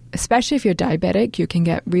 Especially if you're diabetic, you can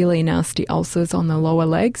get really nasty ulcers on the lower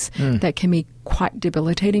legs that can be quite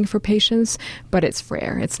debilitating for patients, but it's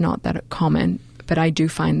rare. It's not that common. But I do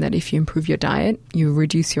find that if you improve your diet, you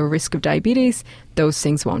reduce your risk of diabetes, those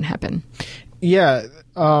things won't happen. Yeah.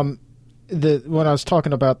 When I was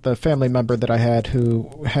talking about the family member that I had who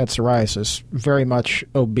had psoriasis, very much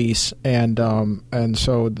obese, and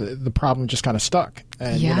so the problem just kind of stuck.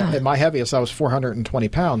 And at my heaviest, I was 420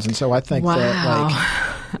 pounds, and so I think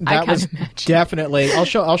that was definitely. I'll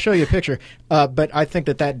show you a picture, but I think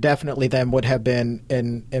that definitely then would have been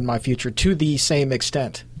in my future to the same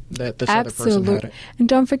extent that this other person had it. And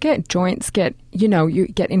don't forget, joints you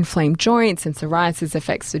get inflamed joints, and psoriasis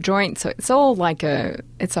affects the joints. So it's all like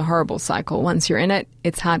it's a horrible cycle. Once you're in it,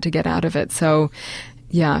 it's hard to get out of it. So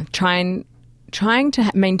yeah, trying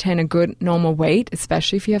to maintain a good normal weight,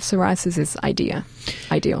 especially if you have psoriasis, is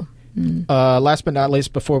ideal. Last but not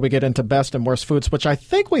least, before we get into best and worst foods, which I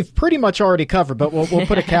think we've pretty much already covered, but we'll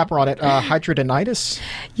put a capper on it. Hidradenitis?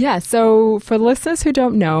 Yeah, so for listeners who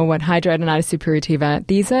don't know what hidradenitis suppurativa,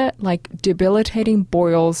 these are like debilitating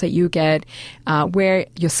boils that you get where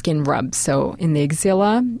your skin rubs. So in the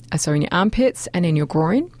axilla, so in your armpits and in your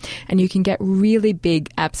groin. And you can get really big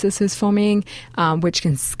abscesses forming, which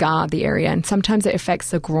can scar the area. And sometimes it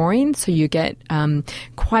affects the groin, so you get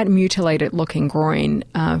quite a mutilated looking groin,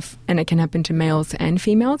 and it can happen to males and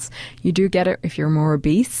females. You do get it if you're more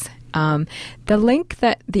obese. The link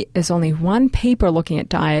there's only one paper looking at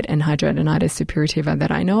diet and hidradenitis suppurativa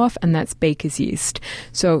that I know of, and that's Baker's yeast.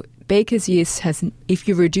 So Baker's yeast if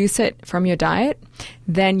you reduce it from your diet,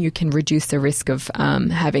 then you can reduce the risk of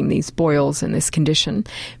having these boils and this condition.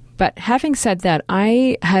 But having said that,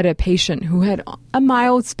 I had a patient who had a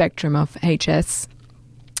mild spectrum of HS,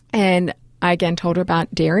 and I again told her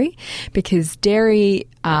about dairy because dairy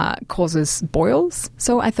causes boils.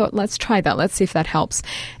 So I thought, let's try that. Let's see if that helps.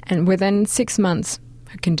 And within 6 months,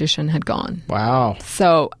 her condition had gone. Wow.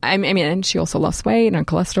 So, I mean, and she also lost weight and her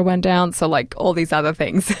cholesterol went down. So, like, all these other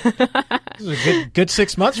things. This is a good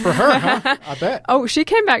 6 months for her, huh? I bet. Oh, she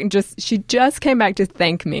came back and she just came back to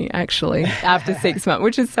thank me, actually, after 6 months,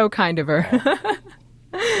 which is so kind of her.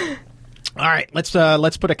 All right, let's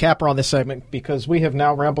put a capper on this segment because we have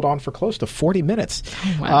now rambled on for close to 40 minutes.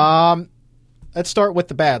 Oh, wow. Let's start with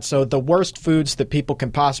the bad. So the worst foods that people can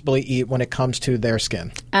possibly eat when it comes to their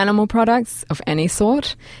skin. Animal products of any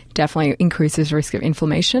sort definitely increases risk of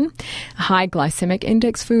inflammation. High glycemic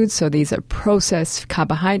index foods, so these are processed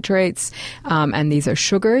carbohydrates, and these are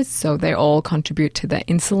sugars, so they all contribute to the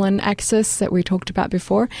insulin axis that we talked about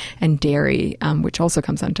before. And dairy, which also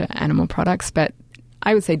comes under animal products, but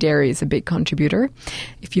I would say dairy is a big contributor.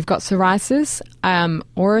 If you've got psoriasis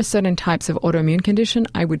or certain types of autoimmune condition,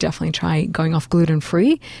 I would definitely try going off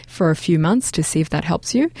gluten-free for a few months to see if that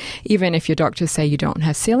helps you. Even if your doctors say you don't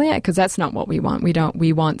have celiac, because that's not what we want.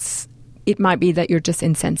 It might be that you're just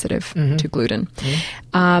insensitive to gluten.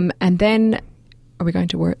 Mm-hmm. And then, are we going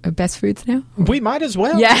to best foods now? We might as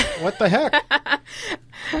well. Yeah. What the heck?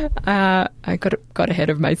 I got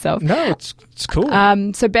ahead of myself. No, it's cool.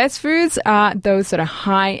 So best foods are those that are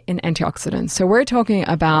high in antioxidants. So we're talking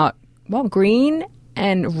about, green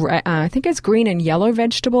and I think it's green and yellow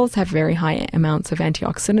vegetables have very high amounts of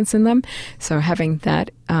antioxidants in them. So having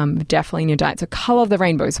that definitely in your diet. So color of the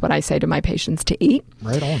rainbow is what I say to my patients to eat.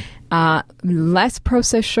 Right on. Less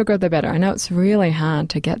processed sugar, the better. I know it's really hard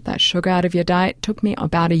to get that sugar out of your diet. It took me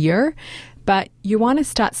about a year, But you want to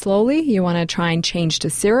start slowly. You want to try and change to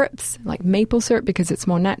syrups, like maple syrup, because it's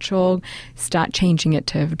more natural. Start changing it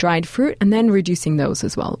to dried fruit and then reducing those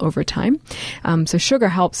as well over time. So sugar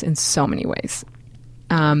helps in so many ways.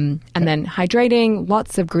 And then hydrating,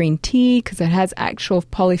 lots of green tea because it has actual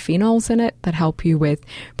polyphenols in it that help you with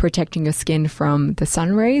protecting your skin from the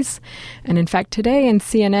sun rays. And in fact, today in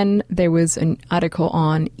CNN, there was an article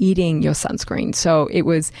on eating your sunscreen. So it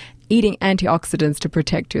was eating antioxidants to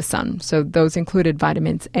protect your sun. So those included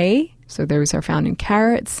vitamins A. So those are found in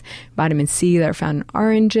carrots, vitamin C that are found in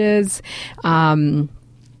oranges. And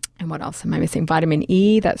what else am I missing? Vitamin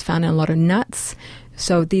E that's found in a lot of nuts.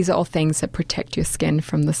 So these are all things that protect your skin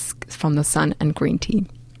from the sun, and green tea.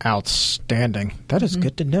 Outstanding. That is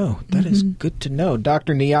good to know. That is good to know.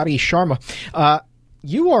 Dr. Niyati Sharma,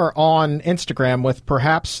 you are on Instagram with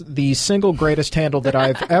perhaps the single greatest handle that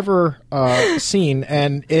I've ever seen,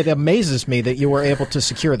 and it amazes me that you were able to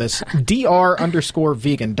secure this.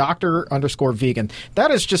 Dr_vegan, Dr_vegan. That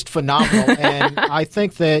is just phenomenal, and I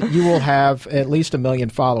think that you will have at least 1 million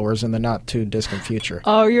followers in the not-too-distant future.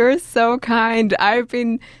 Oh, you're so kind. I've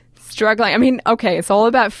been struggling. I mean, okay, it's all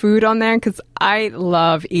about food on there because I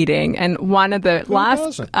love eating. And one of the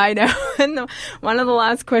one of the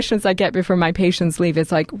last questions I get before my patients leave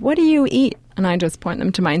is like, what do you eat? And I just point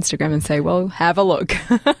them to my Instagram and say, well, have a look.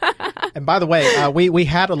 And by the way, we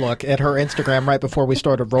had a look at her Instagram right before we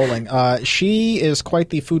started rolling. She is quite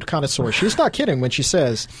the food connoisseur. She's not kidding when she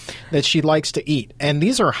says that she likes to eat. And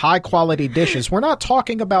these are high-quality dishes. We're not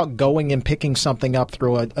talking about going and picking something up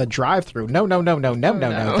through a drive-through. No.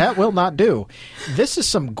 That will not do. This is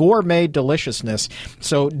some gourmet deliciousness.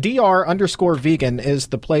 So Dr_vegan is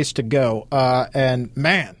the place to go. And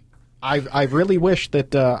man, I really wish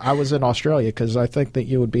that I was in Australia because I think that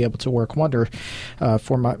you would be able to work wonder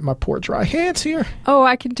for my poor dry hands here. Oh,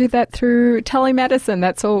 I can do that through telemedicine.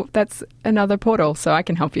 That's another portal, so I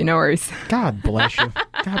can help you. No worries. God bless you.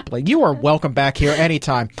 God bless you. You are welcome back here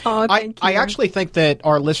anytime. Oh, thank you. I actually think that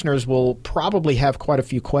our listeners will probably have quite a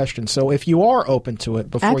few questions. So if you are open to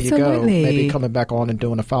it before you go, maybe coming back on and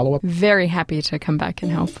doing a follow-up. Very happy to come back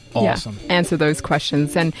and help. Awesome. Yeah, answer those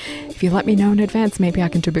questions. And if you let me know in advance, maybe I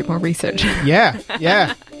can do a bit more research.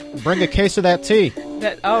 Yeah. Bring a case of that tea.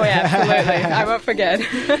 Yeah, absolutely. I won't forget.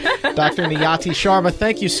 Dr. Niyati Sharma,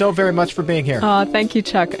 thank you so very much for being here. Oh, thank you,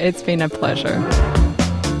 Chuck. It's been a pleasure.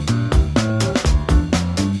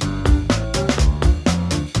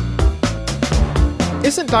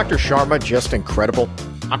 Isn't Dr. Sharma just incredible?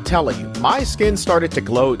 I'm telling you, my skin started to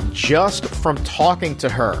glow just from talking to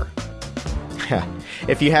her.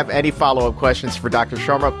 If you have any follow-up questions for Dr.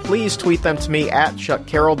 Sharma, please tweet them to me at Chuck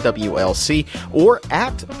Carroll WLC or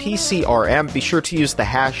at PCRM. Be sure to use the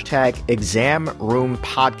hashtag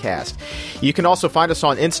ExamRoomPodcast. You can also find us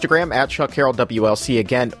on Instagram at Chuck Carroll WLC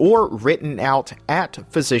again, or written out at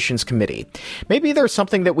Physicians Committee. Maybe there's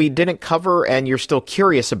something that we didn't cover and you're still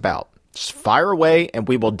curious about. Just fire away and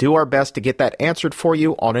we will do our best to get that answered for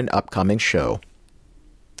you on an upcoming show.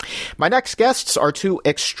 My next guests are two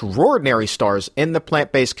extraordinary stars in the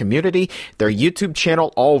plant-based community. Their YouTube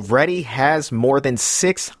channel already has more than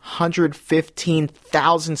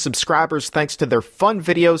 615,000 subscribers thanks to their fun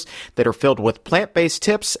videos that are filled with plant-based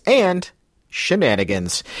tips and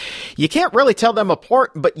shenanigans. You can't really tell them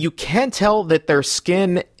apart, but you can tell that their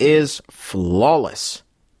skin is flawless.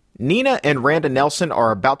 Nina and Randa Nelson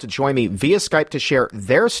are about to join me via Skype to share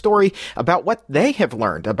their story about what they have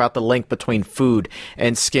learned about the link between food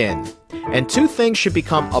and skin. And two things should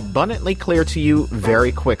become abundantly clear to you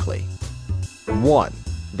very quickly. One,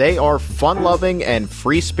 they are fun-loving and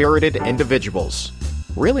free-spirited individuals.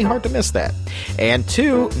 Really hard to miss that. And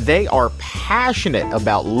two, they are passionate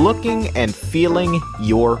about looking and feeling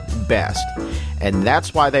your best. And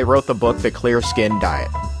that's why they wrote the book, The Clear Skin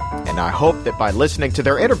Diet. And I hope that by listening to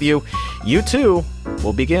their interview, you too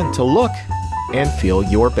will begin to look and feel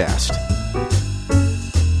your best.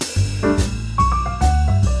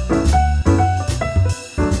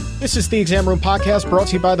 This is the Exam Room Podcast brought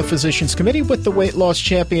to you by the Physicians Committee with the weight loss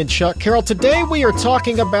champion Chuck Carroll. Today we are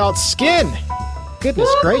talking about skin. Goodness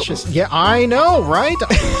gracious. Yeah, I know, right?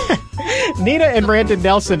 Nina and Randa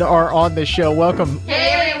Nelson are on the show. Welcome.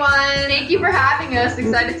 Hey, everyone. Thank you for having us.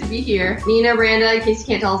 Excited to be here. Nina, Randa, in case you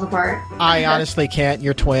can't tell us apart. I honestly can't.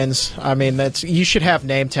 You're twins. I mean, you should have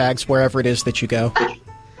name tags wherever it is that you go.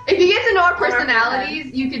 If you get to know our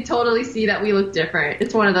personalities, you could totally see that we look different.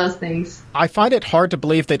 It's one of those things. I find it hard to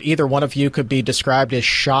believe that either one of you could be described as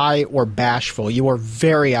shy or bashful. You are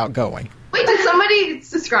very outgoing. Wait, did somebody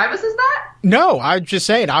describe us as that? No, I'm just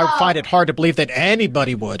saying. I find it hard to believe that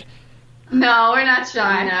anybody would. No, we're not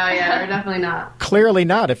shy. No, yeah, we're definitely not. Clearly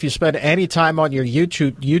not. If you spend any time on your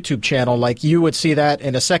YouTube channel, like, you would see that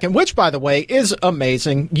in a second, which, by the way, is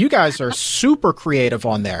amazing. You guys are super creative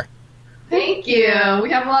on there. Thank you. We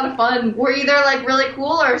have a lot of fun. We're either like really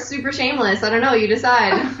cool or super shameless. I don't know. You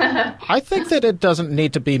decide. I think that it doesn't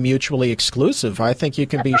need to be mutually exclusive. I think you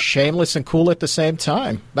can be shameless and cool at the same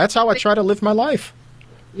time. That's how I try to live my life.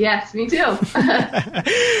 Yes, me too.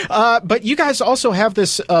 But you guys also have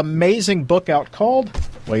this amazing book out called,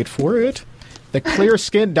 wait for it, The Clear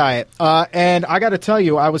Skin Diet. And I got to tell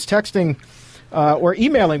you, I was texting or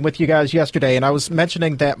emailing with you guys yesterday, and I was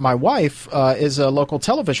mentioning that my wife is a local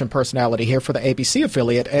television personality here for the ABC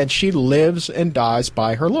affiliate, and she lives and dies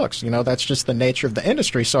by her looks. You know, that's just the nature of the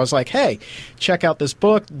industry. So I was like, hey, check out this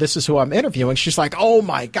book. This is who I'm interviewing. She's like, oh,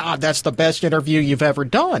 my God, that's the best interview you've ever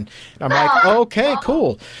done. And I'm like, okay,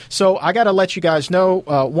 cool. So I got to let you guys know,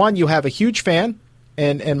 one, you have a huge fan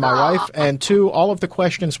in my wife, and two, all of the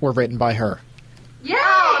questions were written by her. Yay!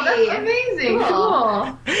 Oh, that's amazing.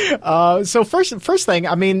 Cool. So first thing,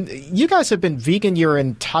 I mean, you guys have been vegan your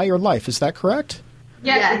entire life. Is that correct?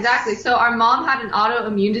 Yes, exactly. So our mom had an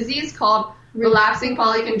autoimmune disease called relapsing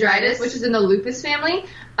polychondritis, which is in the lupus family.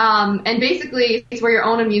 And basically, it's where your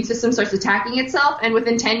own immune system starts attacking itself. And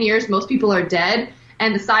within 10 years, most people are dead.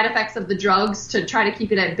 And the side effects of the drugs to try to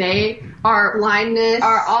keep it at bay are blindness,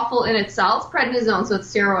 are awful in itself. Prednisone, so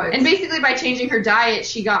it's steroids. And basically, by changing her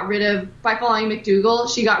diet, by following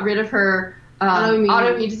McDougall, she got rid of her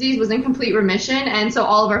autoimmune disease, was in complete remission, and so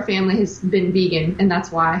all of our family has been vegan, and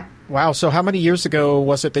that's why. Wow. So how many years ago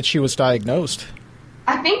was it that she was diagnosed?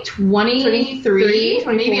 I think 23,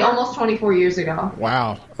 maybe almost 24 years ago.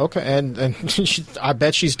 Wow. Okay. And I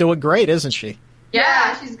bet she's doing great, isn't she?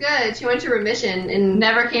 Yeah, she's good. She went to remission and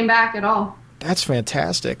never came back at all. That's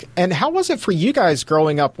fantastic. And how was it for you guys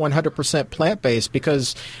growing up 100% plant-based?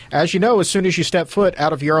 Because, as you know, as soon as you step foot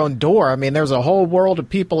out of your own door, I mean, there's a whole world of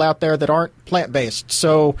people out there that aren't plant-based.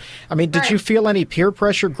 So, I mean, did you feel any peer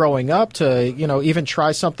pressure growing up to, you know, even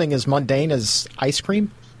try something as mundane as ice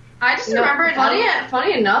cream? I just remember,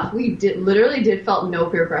 funny enough, we literally felt no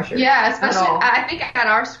peer pressure. Yeah, especially, I think at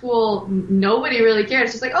our school, nobody really cared.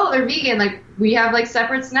 It's just like, oh, they're vegan. Like, we have, like,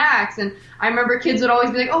 separate snacks. And I remember kids would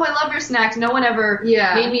always be like, oh, I love your snacks. No one ever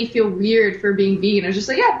made me feel weird for being vegan. It was just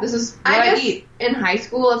like, yeah, this is what I eat. In high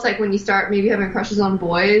school, it's like when you start maybe having crushes on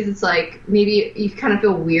boys, it's like maybe you kind of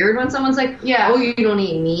feel weird when someone's like, oh, you don't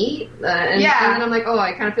eat meat? And then I'm like, oh,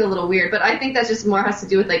 I kind of feel a little weird. But I think that just more has to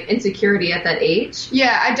do with, like, insecurity at that age.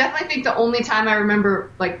 Yeah, I definitely think the only time I remember,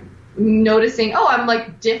 like, noticing, oh, I'm,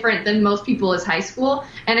 like, different than most people is high school.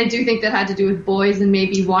 And I do think that had to do with boys and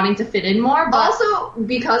maybe wanting to fit in more. But also,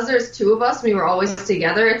 because there's two of us, we were always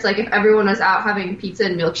together. It's like if everyone was out having pizza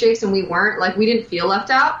and milkshakes and we weren't, like, we didn't feel left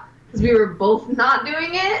out. Because we were both not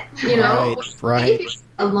doing it, you know? Right. If you're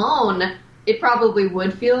alone, it probably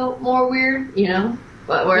would feel more weird, you know?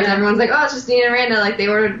 But whereas everyone's like, oh, it's just Nina and Randa, like they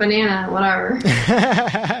ordered banana, whatever.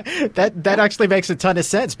 That actually makes a ton of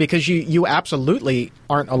sense because you absolutely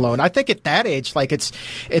aren't alone. I think at that age, like it's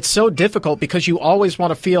so difficult because you always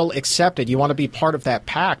want to feel accepted. You want to be part of that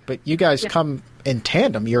pack, but you guys come in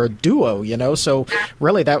tandem. You're a duo, you know, so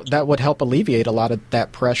really that would help alleviate a lot of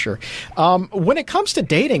that pressure. When it comes to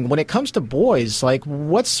dating, when it comes to boys, like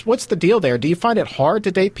what's the deal there? Do you find it hard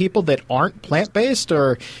to date people that aren't plant-based,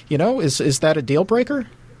 or, you know, is that a deal breaker?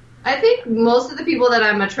 I think most of the people that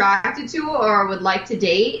I'm attracted to or would like to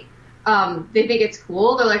date, they think it's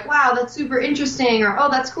cool. They're like, wow, that's super interesting, or, oh,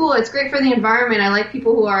 that's cool. It's great for the environment. I like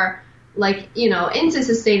people who are, like, you know, into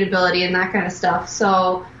sustainability and that kind of stuff.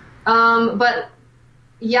 So, but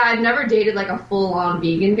yeah, I've never dated like a full-on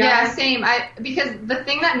vegan guy. Yeah, same. Because the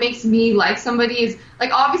thing that makes me like somebody is,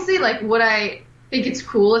 like, obviously, like, would I think it's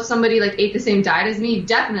cool if somebody like ate the same diet as me?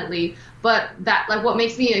 Definitely. But that, like, what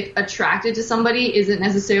makes me like, attracted to somebody isn't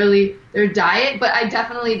necessarily their diet, but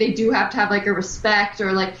they do have to have like a respect,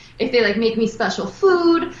 or like if they like make me special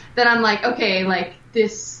food, then I'm like, okay, like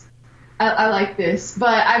this, I like this.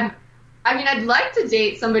 But I'd like to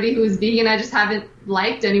date somebody who is vegan. I just haven't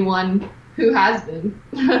liked anyone who has been.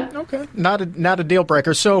 Okay, not a deal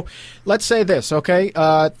breaker. So let's say this, okay?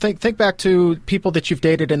 Think back to people that you've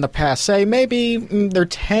dated in the past. Say maybe they're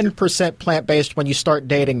 10% plant-based when you start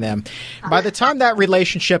dating them. By the time that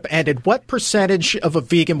relationship ended, what percentage of a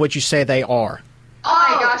vegan would you say they are? Oh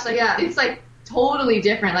my gosh, it's like totally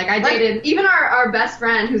different. Like I dated even our best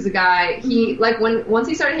friend who's a guy. He like once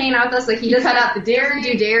he started hanging out with us, like he does cut out the dairy.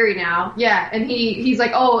 Doesn't do dairy now. Yeah, and he's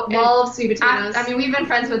like, oh, love sweet potatoes. I mean, we've been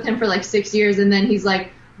friends with him for like 6 years, and then he's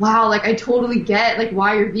like, wow, like I totally get like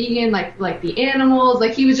why you're vegan, like the animals.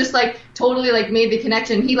 Like he was just like totally like made the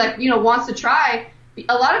connection. He like, you know, wants to try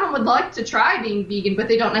a lot of them would like to try being vegan, but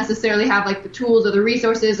they don't necessarily have like the tools or the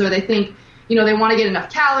resources, or they think, you know, they want to get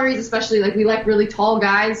enough calories, especially like we like really tall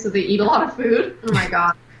guys, so they eat a lot of food. Oh my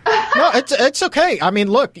God. No, it's okay. I mean,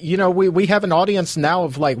 look, you know, we have an audience now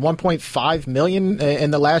of like 1.5 million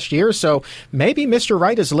in the last year, so maybe Mr.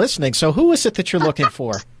 Right is listening. So who is it that you're looking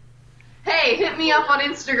for? Hey, hit me up on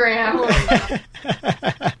Instagram.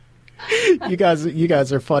 You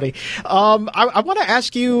guys are funny. I want to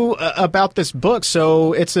ask you about this book.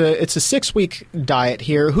 So it's a 6-week diet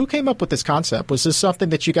here. Who came up with this concept? Was this something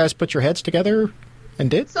that you guys put your heads together and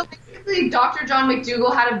did? So basically, Dr. John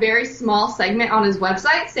McDougall had a very small segment on his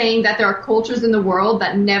website saying that there are cultures in the world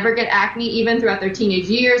that never get acne even throughout their teenage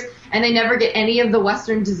years, and they never get any of the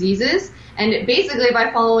Western diseases. And basically,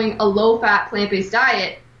 by following a low-fat, plant-based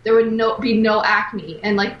diet, there would be no acne.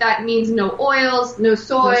 And, like, that means no oils, no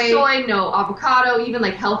soy, no avocado, even,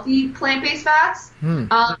 like, healthy plant-based fats.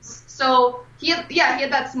 So he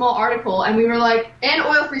had that small article, and we were like, and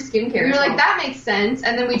oil-free skincare. We were like, that makes sense.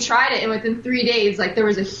 And then we tried it, and within 3 days, like, there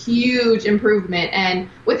was a huge improvement. And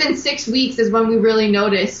within 6 weeks is when we really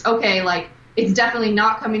noticed, okay, like, it's definitely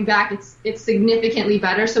not coming back. It's significantly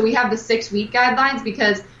better. So we have the 6-week guidelines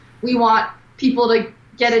because we want people to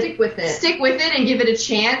stick with it and give it a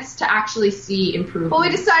chance to actually see improvement. Well, we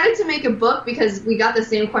decided to make a book because we got the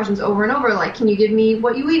same questions over and over, like, can you give me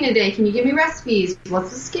what you eat in a day? Can you give me recipes?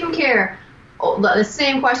 What's the skincare? The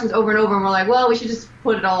same questions over and over, and we're like, well, we should just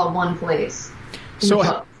put it all in one place.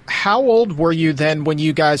 So how old were you then when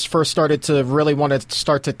you guys first started to really want to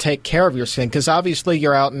start to take care of your skin? Because obviously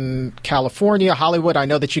you're out in California, Hollywood. I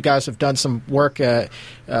know that you guys have done some work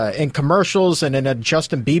in commercials and in a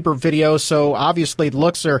Justin Bieber video. So obviously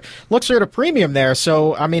looks are at a premium there.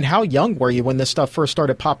 So, I mean, how young were you when this stuff first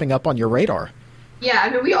started popping up on your radar? Yeah, I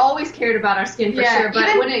mean, we always cared about our skin for sure.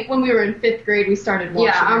 But when we were in 5th grade, we started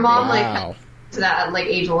watching. Yeah, our mom like to that at like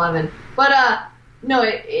age 11. But no,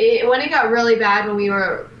 when it got really bad when we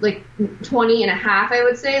were like 20 and a half, I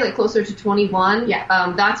would say, like closer to 21.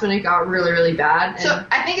 Yeah. That's when it got really, really bad. So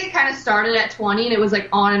I think it kind of started at 20, and it was like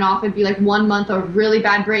on and off. It'd be like 1 month a really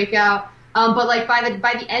bad breakout. But like by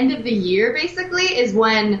the end of the year, basically, is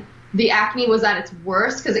when the acne was at its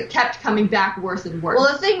worst because it kept coming back worse and worse. Well,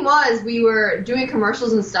 the thing was, we were doing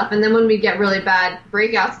commercials and stuff, and then when we get really bad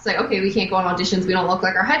breakouts, it's like, okay, we can't go on auditions. We don't look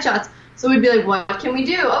like our headshots. So we'd be like, what can we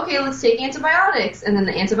do? Okay, let's take antibiotics. And then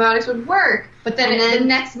the antibiotics would work. But then the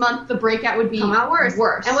next month, the breakout would come out worse.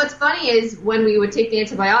 And what's funny is when we would take the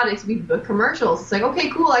antibiotics, we'd book commercials. It's like,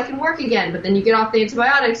 okay, cool, I can work again. But then you get off the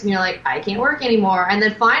antibiotics, and you're like, I can't work anymore. And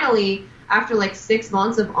then finally, after like 6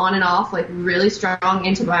 months of on and off, like really strong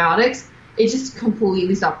antibiotics, it just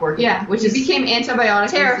completely stopped working. Yeah, which became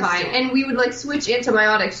antibiotic terrifying. resistant. And we would like switch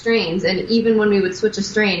antibiotic strains, and even when we would switch a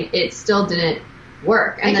strain, it still didn't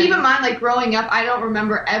work. And keep in mind, like growing up, I don't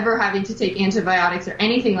remember ever having to take antibiotics or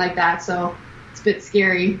anything like that, so it's a bit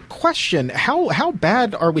scary. Question, how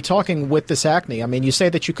bad are we talking with this acne? I mean, you say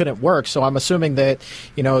that you couldn't work, so I'm assuming that,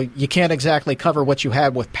 you know, you can't exactly cover what you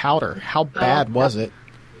had with powder. How bad was it?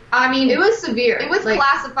 I mean, it was severe. It was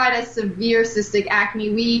classified as severe cystic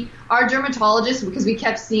acne. Our dermatologist, because we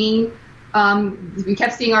kept seeing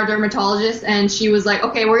our dermatologist, and she was like,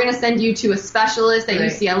 okay, we're going to send you to a specialist at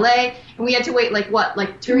UCLA. And we had to wait,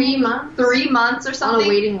 3 months? 3 months or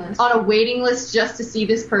something? On a waiting list just to see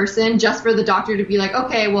this person, just for the doctor to be like,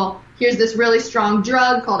 okay, well, here's this really strong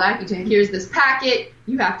drug called Accutane. Here's this packet.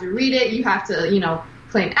 You have to read it. You have to,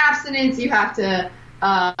 claim abstinence. You have to,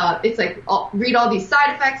 it's like, read all these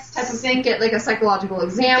side effects type of thing. Get, like, a psychological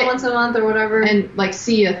exam once a month or whatever. And, like,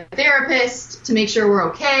 see a therapist to make sure we're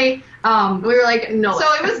okay. We were like, no. So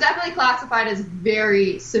it was definitely classified as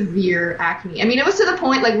very severe acne. I mean, it was to the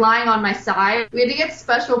point, like, lying on my side. We had to get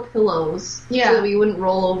special pillows so that we wouldn't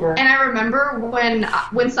roll over. And I remember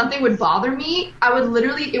when something would bother me, I would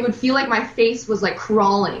literally, it would feel like my face was, like,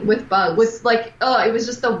 crawling with bugs. With, like, it was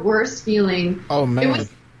just the worst feeling. Oh, man.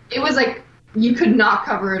 It was like, you could not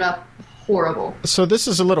cover it up. Horrible. So this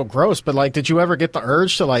is a little gross, but, like, did you ever get the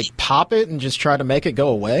urge to, like, pop it and just try to make it go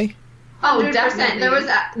away? Oh, 100%. Definitely.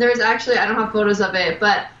 There was actually, I don't have photos of it,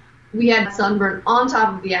 but we had sunburn on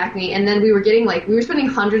top of the acne, and then we were spending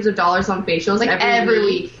hundreds of dollars on facials, like every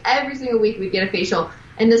week. Every single week we'd get a facial.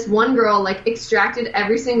 And this one girl, like, extracted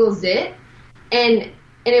every single zit, and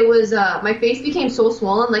it was, my face became so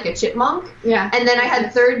swollen like a chipmunk. Yeah. And then I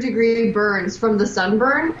had 3rd-degree burns from the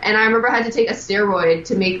sunburn, and I remember I had to take a steroid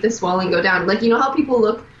to make the swelling go down. Like, you know how people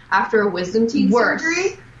look after a wisdom teeth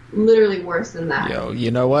surgery? Literally worse than that. Yo,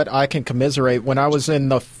 you know what? I can commiserate. When I was in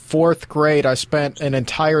the 4th grade, I spent an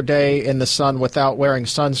entire day in the sun without wearing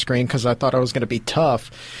sunscreen because I thought I was going to be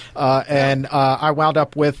tough. And I wound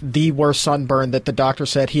up with the worst sunburn that the doctor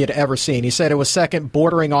said he had ever seen. He said it was second,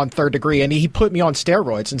 bordering on 3rd degree, and he put me on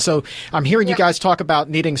steroids. And so I'm hearing you guys talk about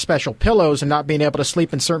needing special pillows and not being able to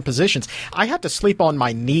sleep in certain positions. I had to sleep on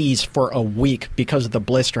my knees for a week because of the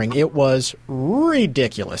blistering. It was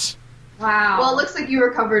ridiculous. Wow. Well, it looks like you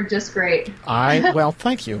recovered just great. Well,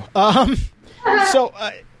 thank you.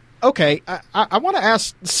 Okay, I want to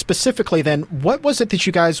ask specifically then, what was it that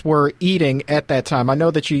you guys were eating at that time? I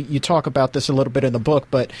know that you talk about this a little bit in the book,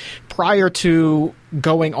 but prior to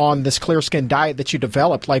going on this clear skin diet that you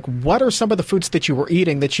developed, like what are some of the foods that you were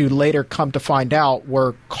eating that you later come to find out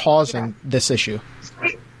were causing this issue?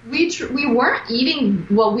 We weren't eating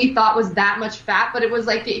what we thought was that much fat, but it was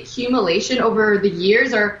like the accumulation over the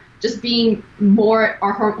years, or just being more,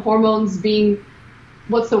 our hormones being,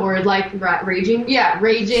 what's the word, like raging? Yeah,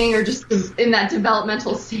 raging, or just in that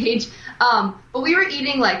developmental stage. But we were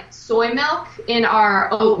eating like soy milk in our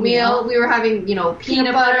oatmeal. We were having,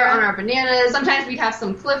 peanut butter on our bananas. Sometimes we'd have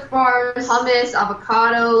some Cliff Bars, hummus,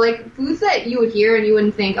 avocado, like foods that you would hear and you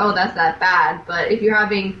wouldn't think, oh, that's that bad. But if you're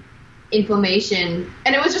having inflammation,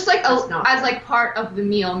 and it was just like as like part of the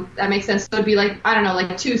meal, that makes sense. So it'd be like, I don't know,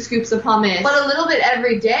 like 2 scoops of hummus, but a little bit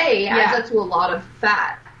every day adds up to a lot of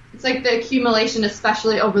fat. It's like the accumulation,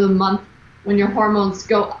 especially over the month when your hormones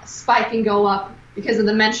spike and go up because of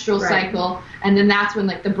the menstrual cycle, and then that's when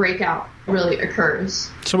like the breakout really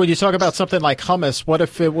occurs. So when you talk about something like hummus, what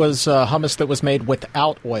if it was hummus that was made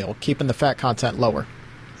without oil, keeping the fat content lower?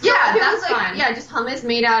 Yeah, that's fine. Yeah, just hummus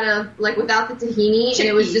made out of, like, without the tahini, and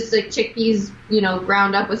it was just, like, chickpeas,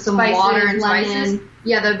 ground up with some spices, water and spices.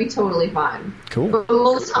 Yeah, that'd be totally fine. Cool. But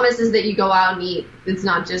most hummuses that you go out and eat, it's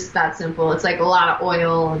not just that simple. It's, like, a lot of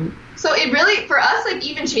oil. And so it really, for us, like,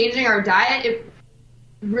 even changing our diet, it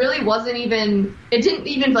really wasn't even, it didn't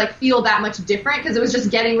even, like, feel that much different, because it was just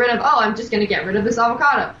getting rid of, I'm just going to get rid of this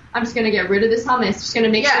avocado. I'm just going to get rid of this hummus. Just going to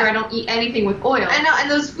make sure I don't eat anything with oil.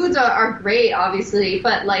 And those foods are great, obviously,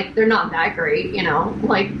 but, like, they're not that great,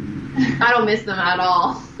 Like, I don't miss them at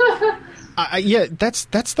all. Yeah,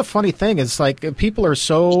 that's the funny thing is, like, people are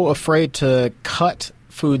so afraid to cut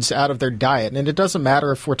foods out of their diet. And it doesn't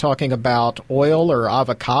matter if we're talking about oil or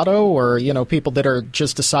avocado or, people that are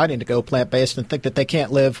just deciding to go plant-based and think that they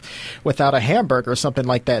can't live without a hamburger or something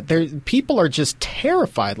like that. People are just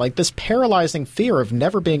terrified, like this paralyzing fear of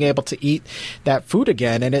never being able to eat that food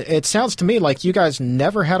again. And it sounds to me like you guys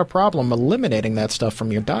never had a problem eliminating that stuff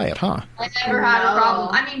from your diet, huh? I never had a problem.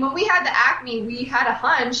 I mean, when we had the acne, we had a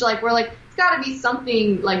hunch, like, we're like, it's got to be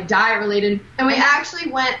something, like, diet-related. And we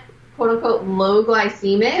actually went quote-unquote low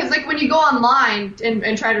glycemic, because like when you go online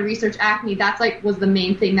and try to research acne, that's like was the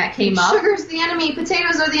main thing that came up. Sugar's the enemy,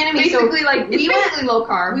 potatoes are the enemy. Basically, like we went low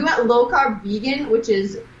carb. We went low carb vegan, which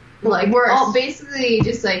is like we're basically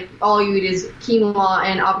just like all you eat is quinoa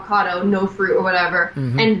and avocado, no fruit or whatever.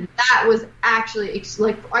 Mm-hmm. And that was actually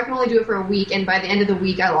like I can only do it for a week, and by the end of the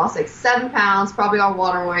week I lost like 7 pounds, probably all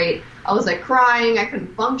water weight. I was like crying, I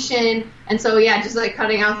couldn't function, and so just like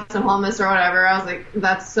cutting out some hummus or whatever, I was like,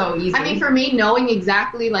 that's so easy. I mean, for me, knowing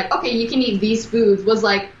exactly like, okay, you can eat these foods was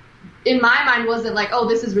like, in my mind, wasn't like, oh,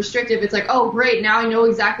 this is restrictive. It's like, oh, great, now I know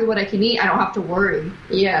exactly what I can eat. I don't have to worry.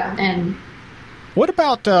 Yeah, and what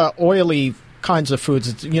about oily kinds of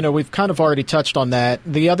foods? We've kind of already touched on that.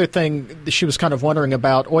 The other thing she was kind of wondering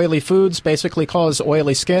about, oily foods basically cause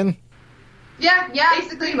oily skin? Yeah,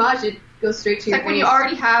 basically much. It goes straight to your face. Like when you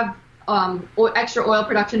already have extra oil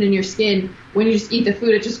production in your skin, when you just eat the food,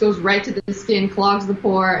 it just goes right to the skin, clogs the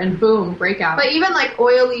pore, and boom, breakout. But even like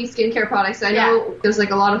oily skincare products, I know there's like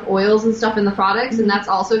a lot of oils and stuff in the products, and that's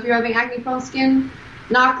also if you're having acne-prone skin,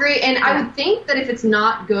 not great. And I would think that if it's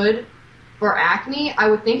not good for acne, I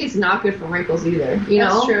would think it's not good for wrinkles either.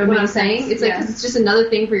 That's true. What I'm saying? It's like, 'cause it's just another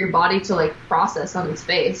thing for your body to like process on its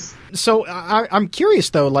face. So I'm curious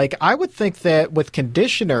though, like I would think that with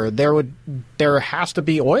conditioner, there has to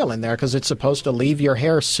be oil in there because it's supposed to leave your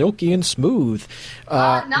hair silky and smooth.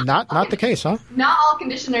 Not the case, huh? Not all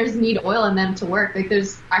conditioners need oil in them to work. Like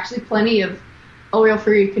there's actually plenty of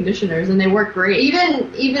oil-free conditioners and they work great.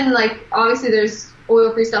 Even like obviously there's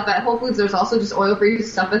oil-free stuff at Whole Foods. There's also just oil-free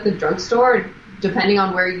stuff at the drugstore, depending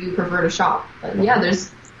on where you prefer to shop. But yeah,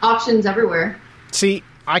 there's options everywhere. See,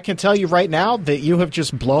 I can tell you right now that you have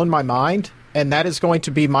just blown my mind, and that is going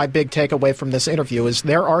to be my big takeaway from this interview, is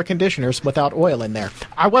there are conditioners without oil in there.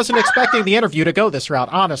 I wasn't expecting the interview to go this route,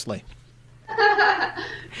 honestly.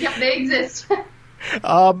 Yep, they exist.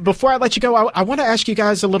 Before I let you go, I want to ask you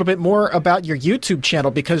guys a little bit more about your YouTube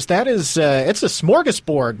channel, because that is it's a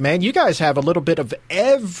smorgasbord, man. You guys have a little bit of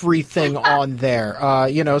everything on there.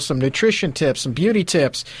 Some nutrition tips, some beauty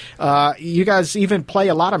tips. You guys even play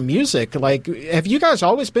a lot of music. Like, have you guys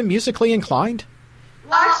always been musically inclined?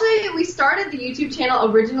 Well, actually, we started the YouTube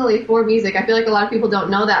channel originally for music. I feel like a lot of people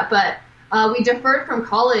don't know that, but we deferred from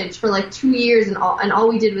college for like 2 years, and all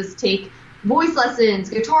we did was take voice lessons,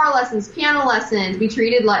 guitar lessons, piano lessons. We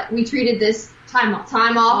treated this time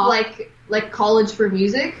off like college for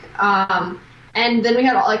music. And then we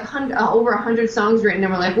had over 100 songs written,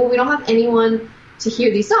 and we're like, well, we don't have anyone to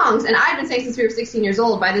hear these songs. And I've been saying since we were 16 years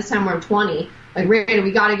old. By this time we're 20. Like, Randa,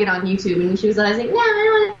 we got to get on YouTube. And she was like, no, I don't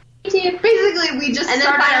want to YouTube. Basically, we just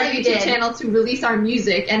started our YouTube channel to release our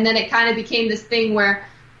music, and then it kind of became this thing where,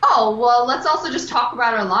 oh, well, let's also just talk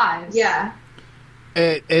about our lives. Yeah.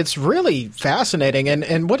 It's really fascinating.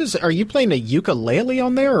 And are you playing a ukulele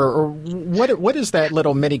on there, or what is that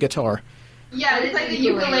little mini guitar? Yeah, we play the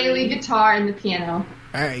ukulele, guitar, and the piano.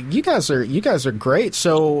 You guys are great.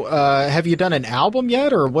 So, have you done an album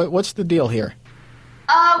yet, or what's the deal here?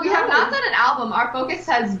 We have not done an album. Our focus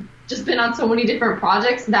has just been on so many different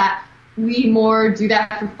projects that we more do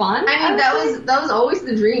that for fun. I mean, that was always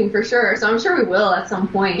the dream, for sure. So I'm sure we will at some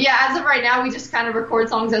point. Yeah, as of right now, we just kind of record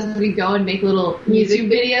songs as we go and make little music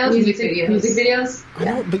videos. I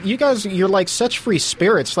know, but you guys, you're like such free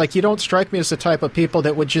spirits. Like, you don't strike me as the type of people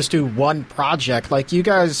that would just do one project. Like, you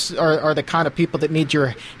guys are the kind of people that need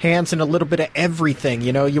your hands in a little bit of everything.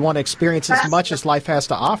 You know, you want to experience as much as life has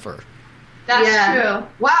to offer. That's true.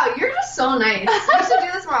 Wow, you're just so nice. We should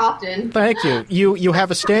do this more often. Thank you. You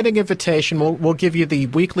have a standing invitation. We'll give you the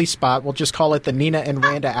weekly spot. We'll just call it the Nina and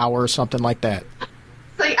Randa Hour or something like that.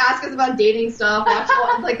 So you ask us about dating stuff.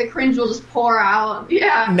 Like, the cringe will just pour out.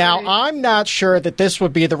 Yeah. Now, I'm not sure that this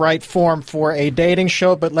would be the right form for a dating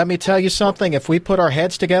show, but let me tell you something. If we put our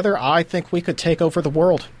heads together, I think we could take over the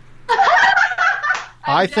world.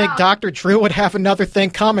 I think Dr. Drew would have another thing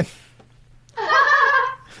coming.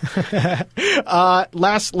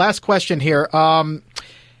 Last question here.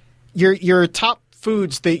 Your top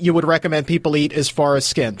foods that you would recommend people eat as far as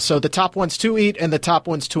skin. So the top ones to eat and the top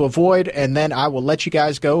ones to avoid, and then I will let you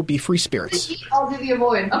guys go. Be free spirits. I'll do the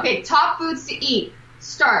avoid. Okay, top foods to eat.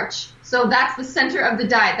 Starch. So that's the center of the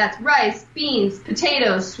diet. That's rice, beans,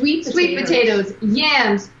 potatoes, sweet potatoes,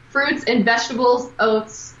 yams, fruits and vegetables,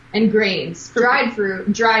 oats, and grains. Dried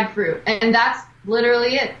fruit. And that's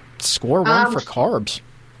literally it. Score one for carbs.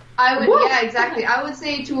 Yeah, exactly. I would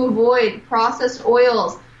say to avoid processed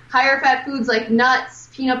oils, higher fat foods like nuts,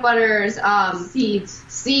 peanut butters, seeds,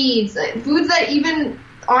 foods that even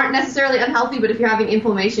aren't necessarily unhealthy, but if you're having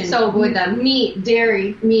inflammation, so avoid them. Meat,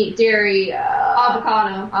 dairy,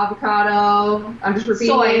 avocado. I'm just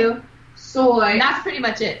repeating soy. And that's pretty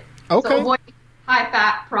much it. Okay. So avoid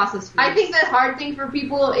high-fat processed foods. I think the hard thing for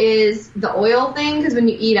people is the oil thing, because when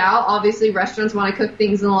you eat out, obviously restaurants want to cook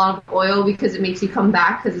things in a lot of oil because it makes you come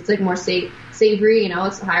back, because it's like more savory,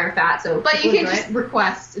 it's higher fat. So, but you can just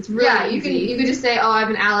request. It's really easy. You can just say, oh, I have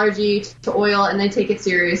an allergy to oil, and then take it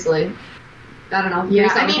seriously. I don't know. Yeah,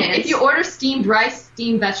 I mean, if you order steamed rice,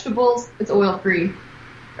 steamed vegetables, it's oil-free.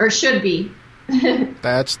 Or should be.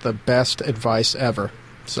 That's the best advice ever.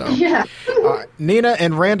 So, Nina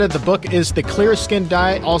and Randa, the book is The Clear Skin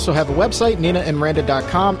Diet. Also have a website,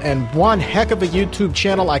 ninaandranda.com, and one heck of a YouTube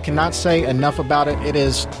channel. I cannot say enough about it. It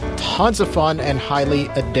is tons of fun and highly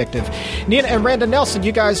addictive. Nina and Randa Nelson,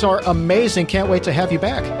 you guys are amazing. Can't wait to have you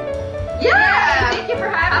back. Yeah, thank you for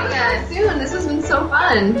having us. Soon. This has been so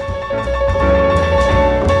fun.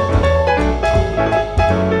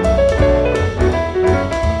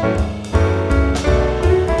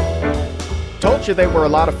 Told you they were a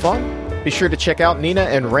lot of fun. Be sure to check out Nina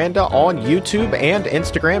and Randa on YouTube and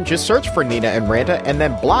Instagram. Just search for Nina and Randa and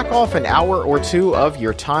then block off an hour or two of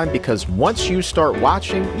your time, because once you start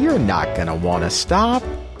watching, you're not going to want to stop.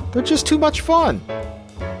 They're just too much fun.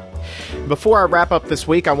 Before I wrap up this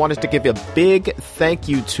week, I wanted to give a big thank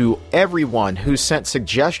you to everyone who sent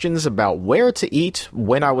suggestions about where to eat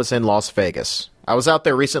when I was in Las Vegas. I was out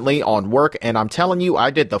there recently on work, and I'm telling you, I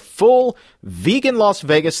did the full vegan Las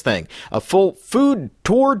Vegas thing. A full food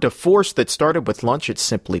tour de force that started with lunch at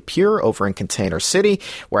Simply Pure over in Container City,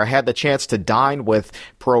 where I had the chance to dine with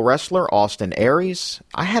pro wrestler Austin Aries.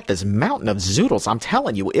 I had this mountain of zoodles. I'm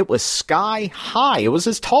telling you, it was sky high. It was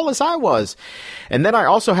as tall as I was. And then I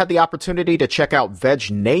also had the opportunity to check out Veg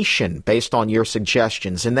Nation based on your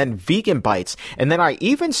suggestions, and then Vegan Bites. And then I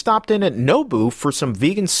even stopped in at Nobu for some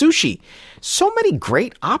vegan sushi. So many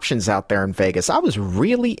great options out there in Vegas. I was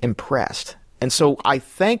really impressed. And so I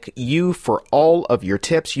thank you for all of your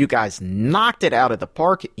tips. You guys knocked it out of the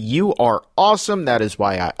park. You are awesome. That is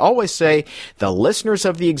why I always say the listeners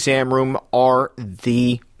of the exam room are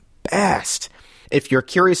the best. If you're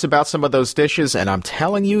curious about some of those dishes, and I'm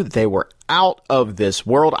telling you, they were out of this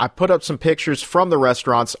world. I put up some pictures from the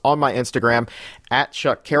restaurants on my Instagram at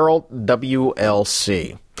Chuck Carroll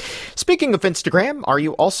WLC. Speaking of Instagram, are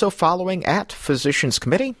you also following at Physicians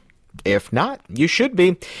Committee? If not, you should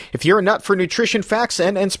be. If you're a nut for nutrition facts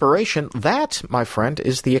and inspiration, that, my friend,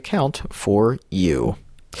 is the account for you.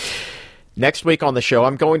 Next week on the show,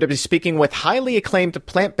 I'm going to be speaking with highly acclaimed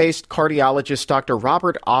plant-based cardiologist Dr.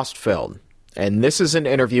 Robert Ostfeld. And this is an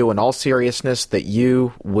interview, in all seriousness, that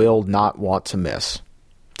you will not want to miss.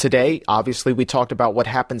 Today, obviously, we talked about what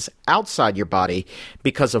happens outside your body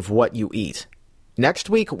because of what you eat. Next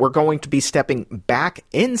week, we're going to be stepping back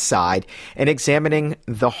inside and examining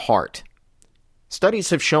the heart. Studies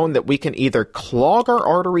have shown that we can either clog our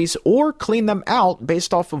arteries or clean them out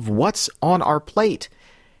based off of what's on our plate.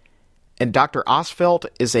 And Dr. Ostfeld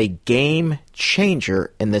is a game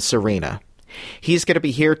changer in this arena. He's going to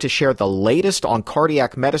be here to share the latest on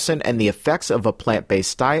cardiac medicine and the effects of a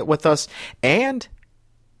plant-based diet with us. And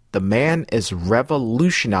the man is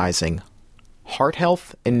revolutionizing heart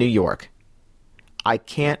health in New York. I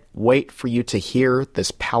can't wait for you to hear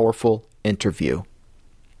this powerful interview.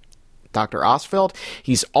 Dr. Ostfeld,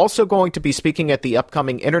 he's also going to be speaking at the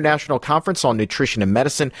upcoming International Conference on Nutrition and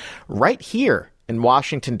Medicine right here in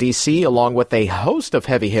Washington, D.C., along with a host of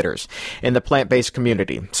heavy hitters in the plant-based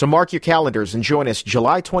community. So mark your calendars and join us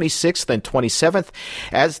July 26th and 27th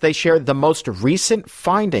as they share the most recent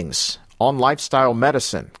findings on lifestyle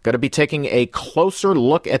medicine. Going to be taking a closer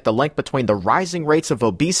look at the link between the rising rates of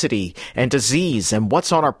obesity and disease and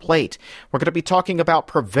what's on our plate. We're going to be talking about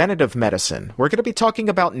preventative medicine. We're going to be talking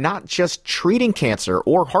about not just treating cancer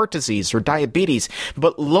or heart disease or diabetes,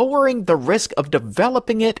 but lowering the risk of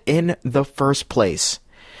developing it in the first place.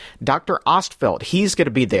 Dr. Ostfeld, he's going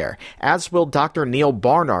to be there, as will Dr. Neil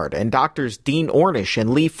Barnard and Drs. Dean Ornish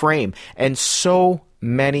and Lee Frame, and so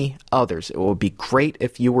many others. It would be great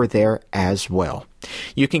if you were there as well.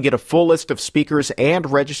 You can get a full list of speakers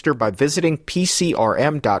and register by visiting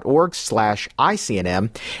pcrm.org/ICNM.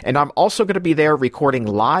 And I'm also going to be there recording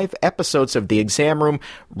live episodes of The Exam Room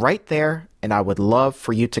right there, and I would love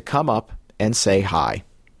for you to come up and say hi.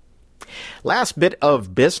 Last bit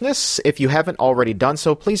of business. If you haven't already done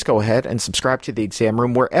so, please go ahead and subscribe to The Exam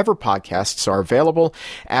Room wherever podcasts are available.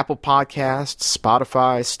 Apple Podcasts,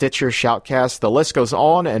 Spotify, Stitcher, Shoutcast, the list goes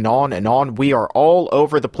on and on and on. We are all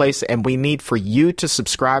over the place, and we need for you to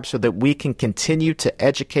subscribe so that we can continue to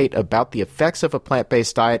educate about the effects of a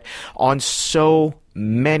plant-based diet on so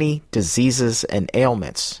many diseases and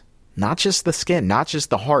ailments. Not just the skin, not just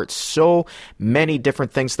the heart, so many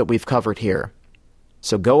different things that we've covered here.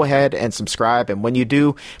 So go ahead and subscribe, and when you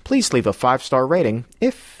do, please leave a 5-star rating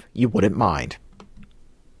if you wouldn't mind.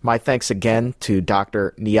 My thanks again to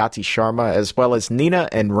Dr. Niyati Sharma, as well as Nina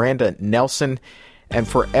and Randa Nelson, and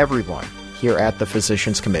for everyone here at the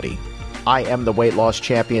Physicians Committee. I am the weight loss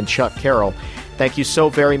champion, Chuck Carroll. Thank you so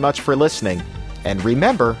very much for listening, and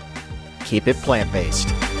remember, keep it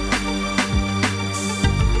plant-based.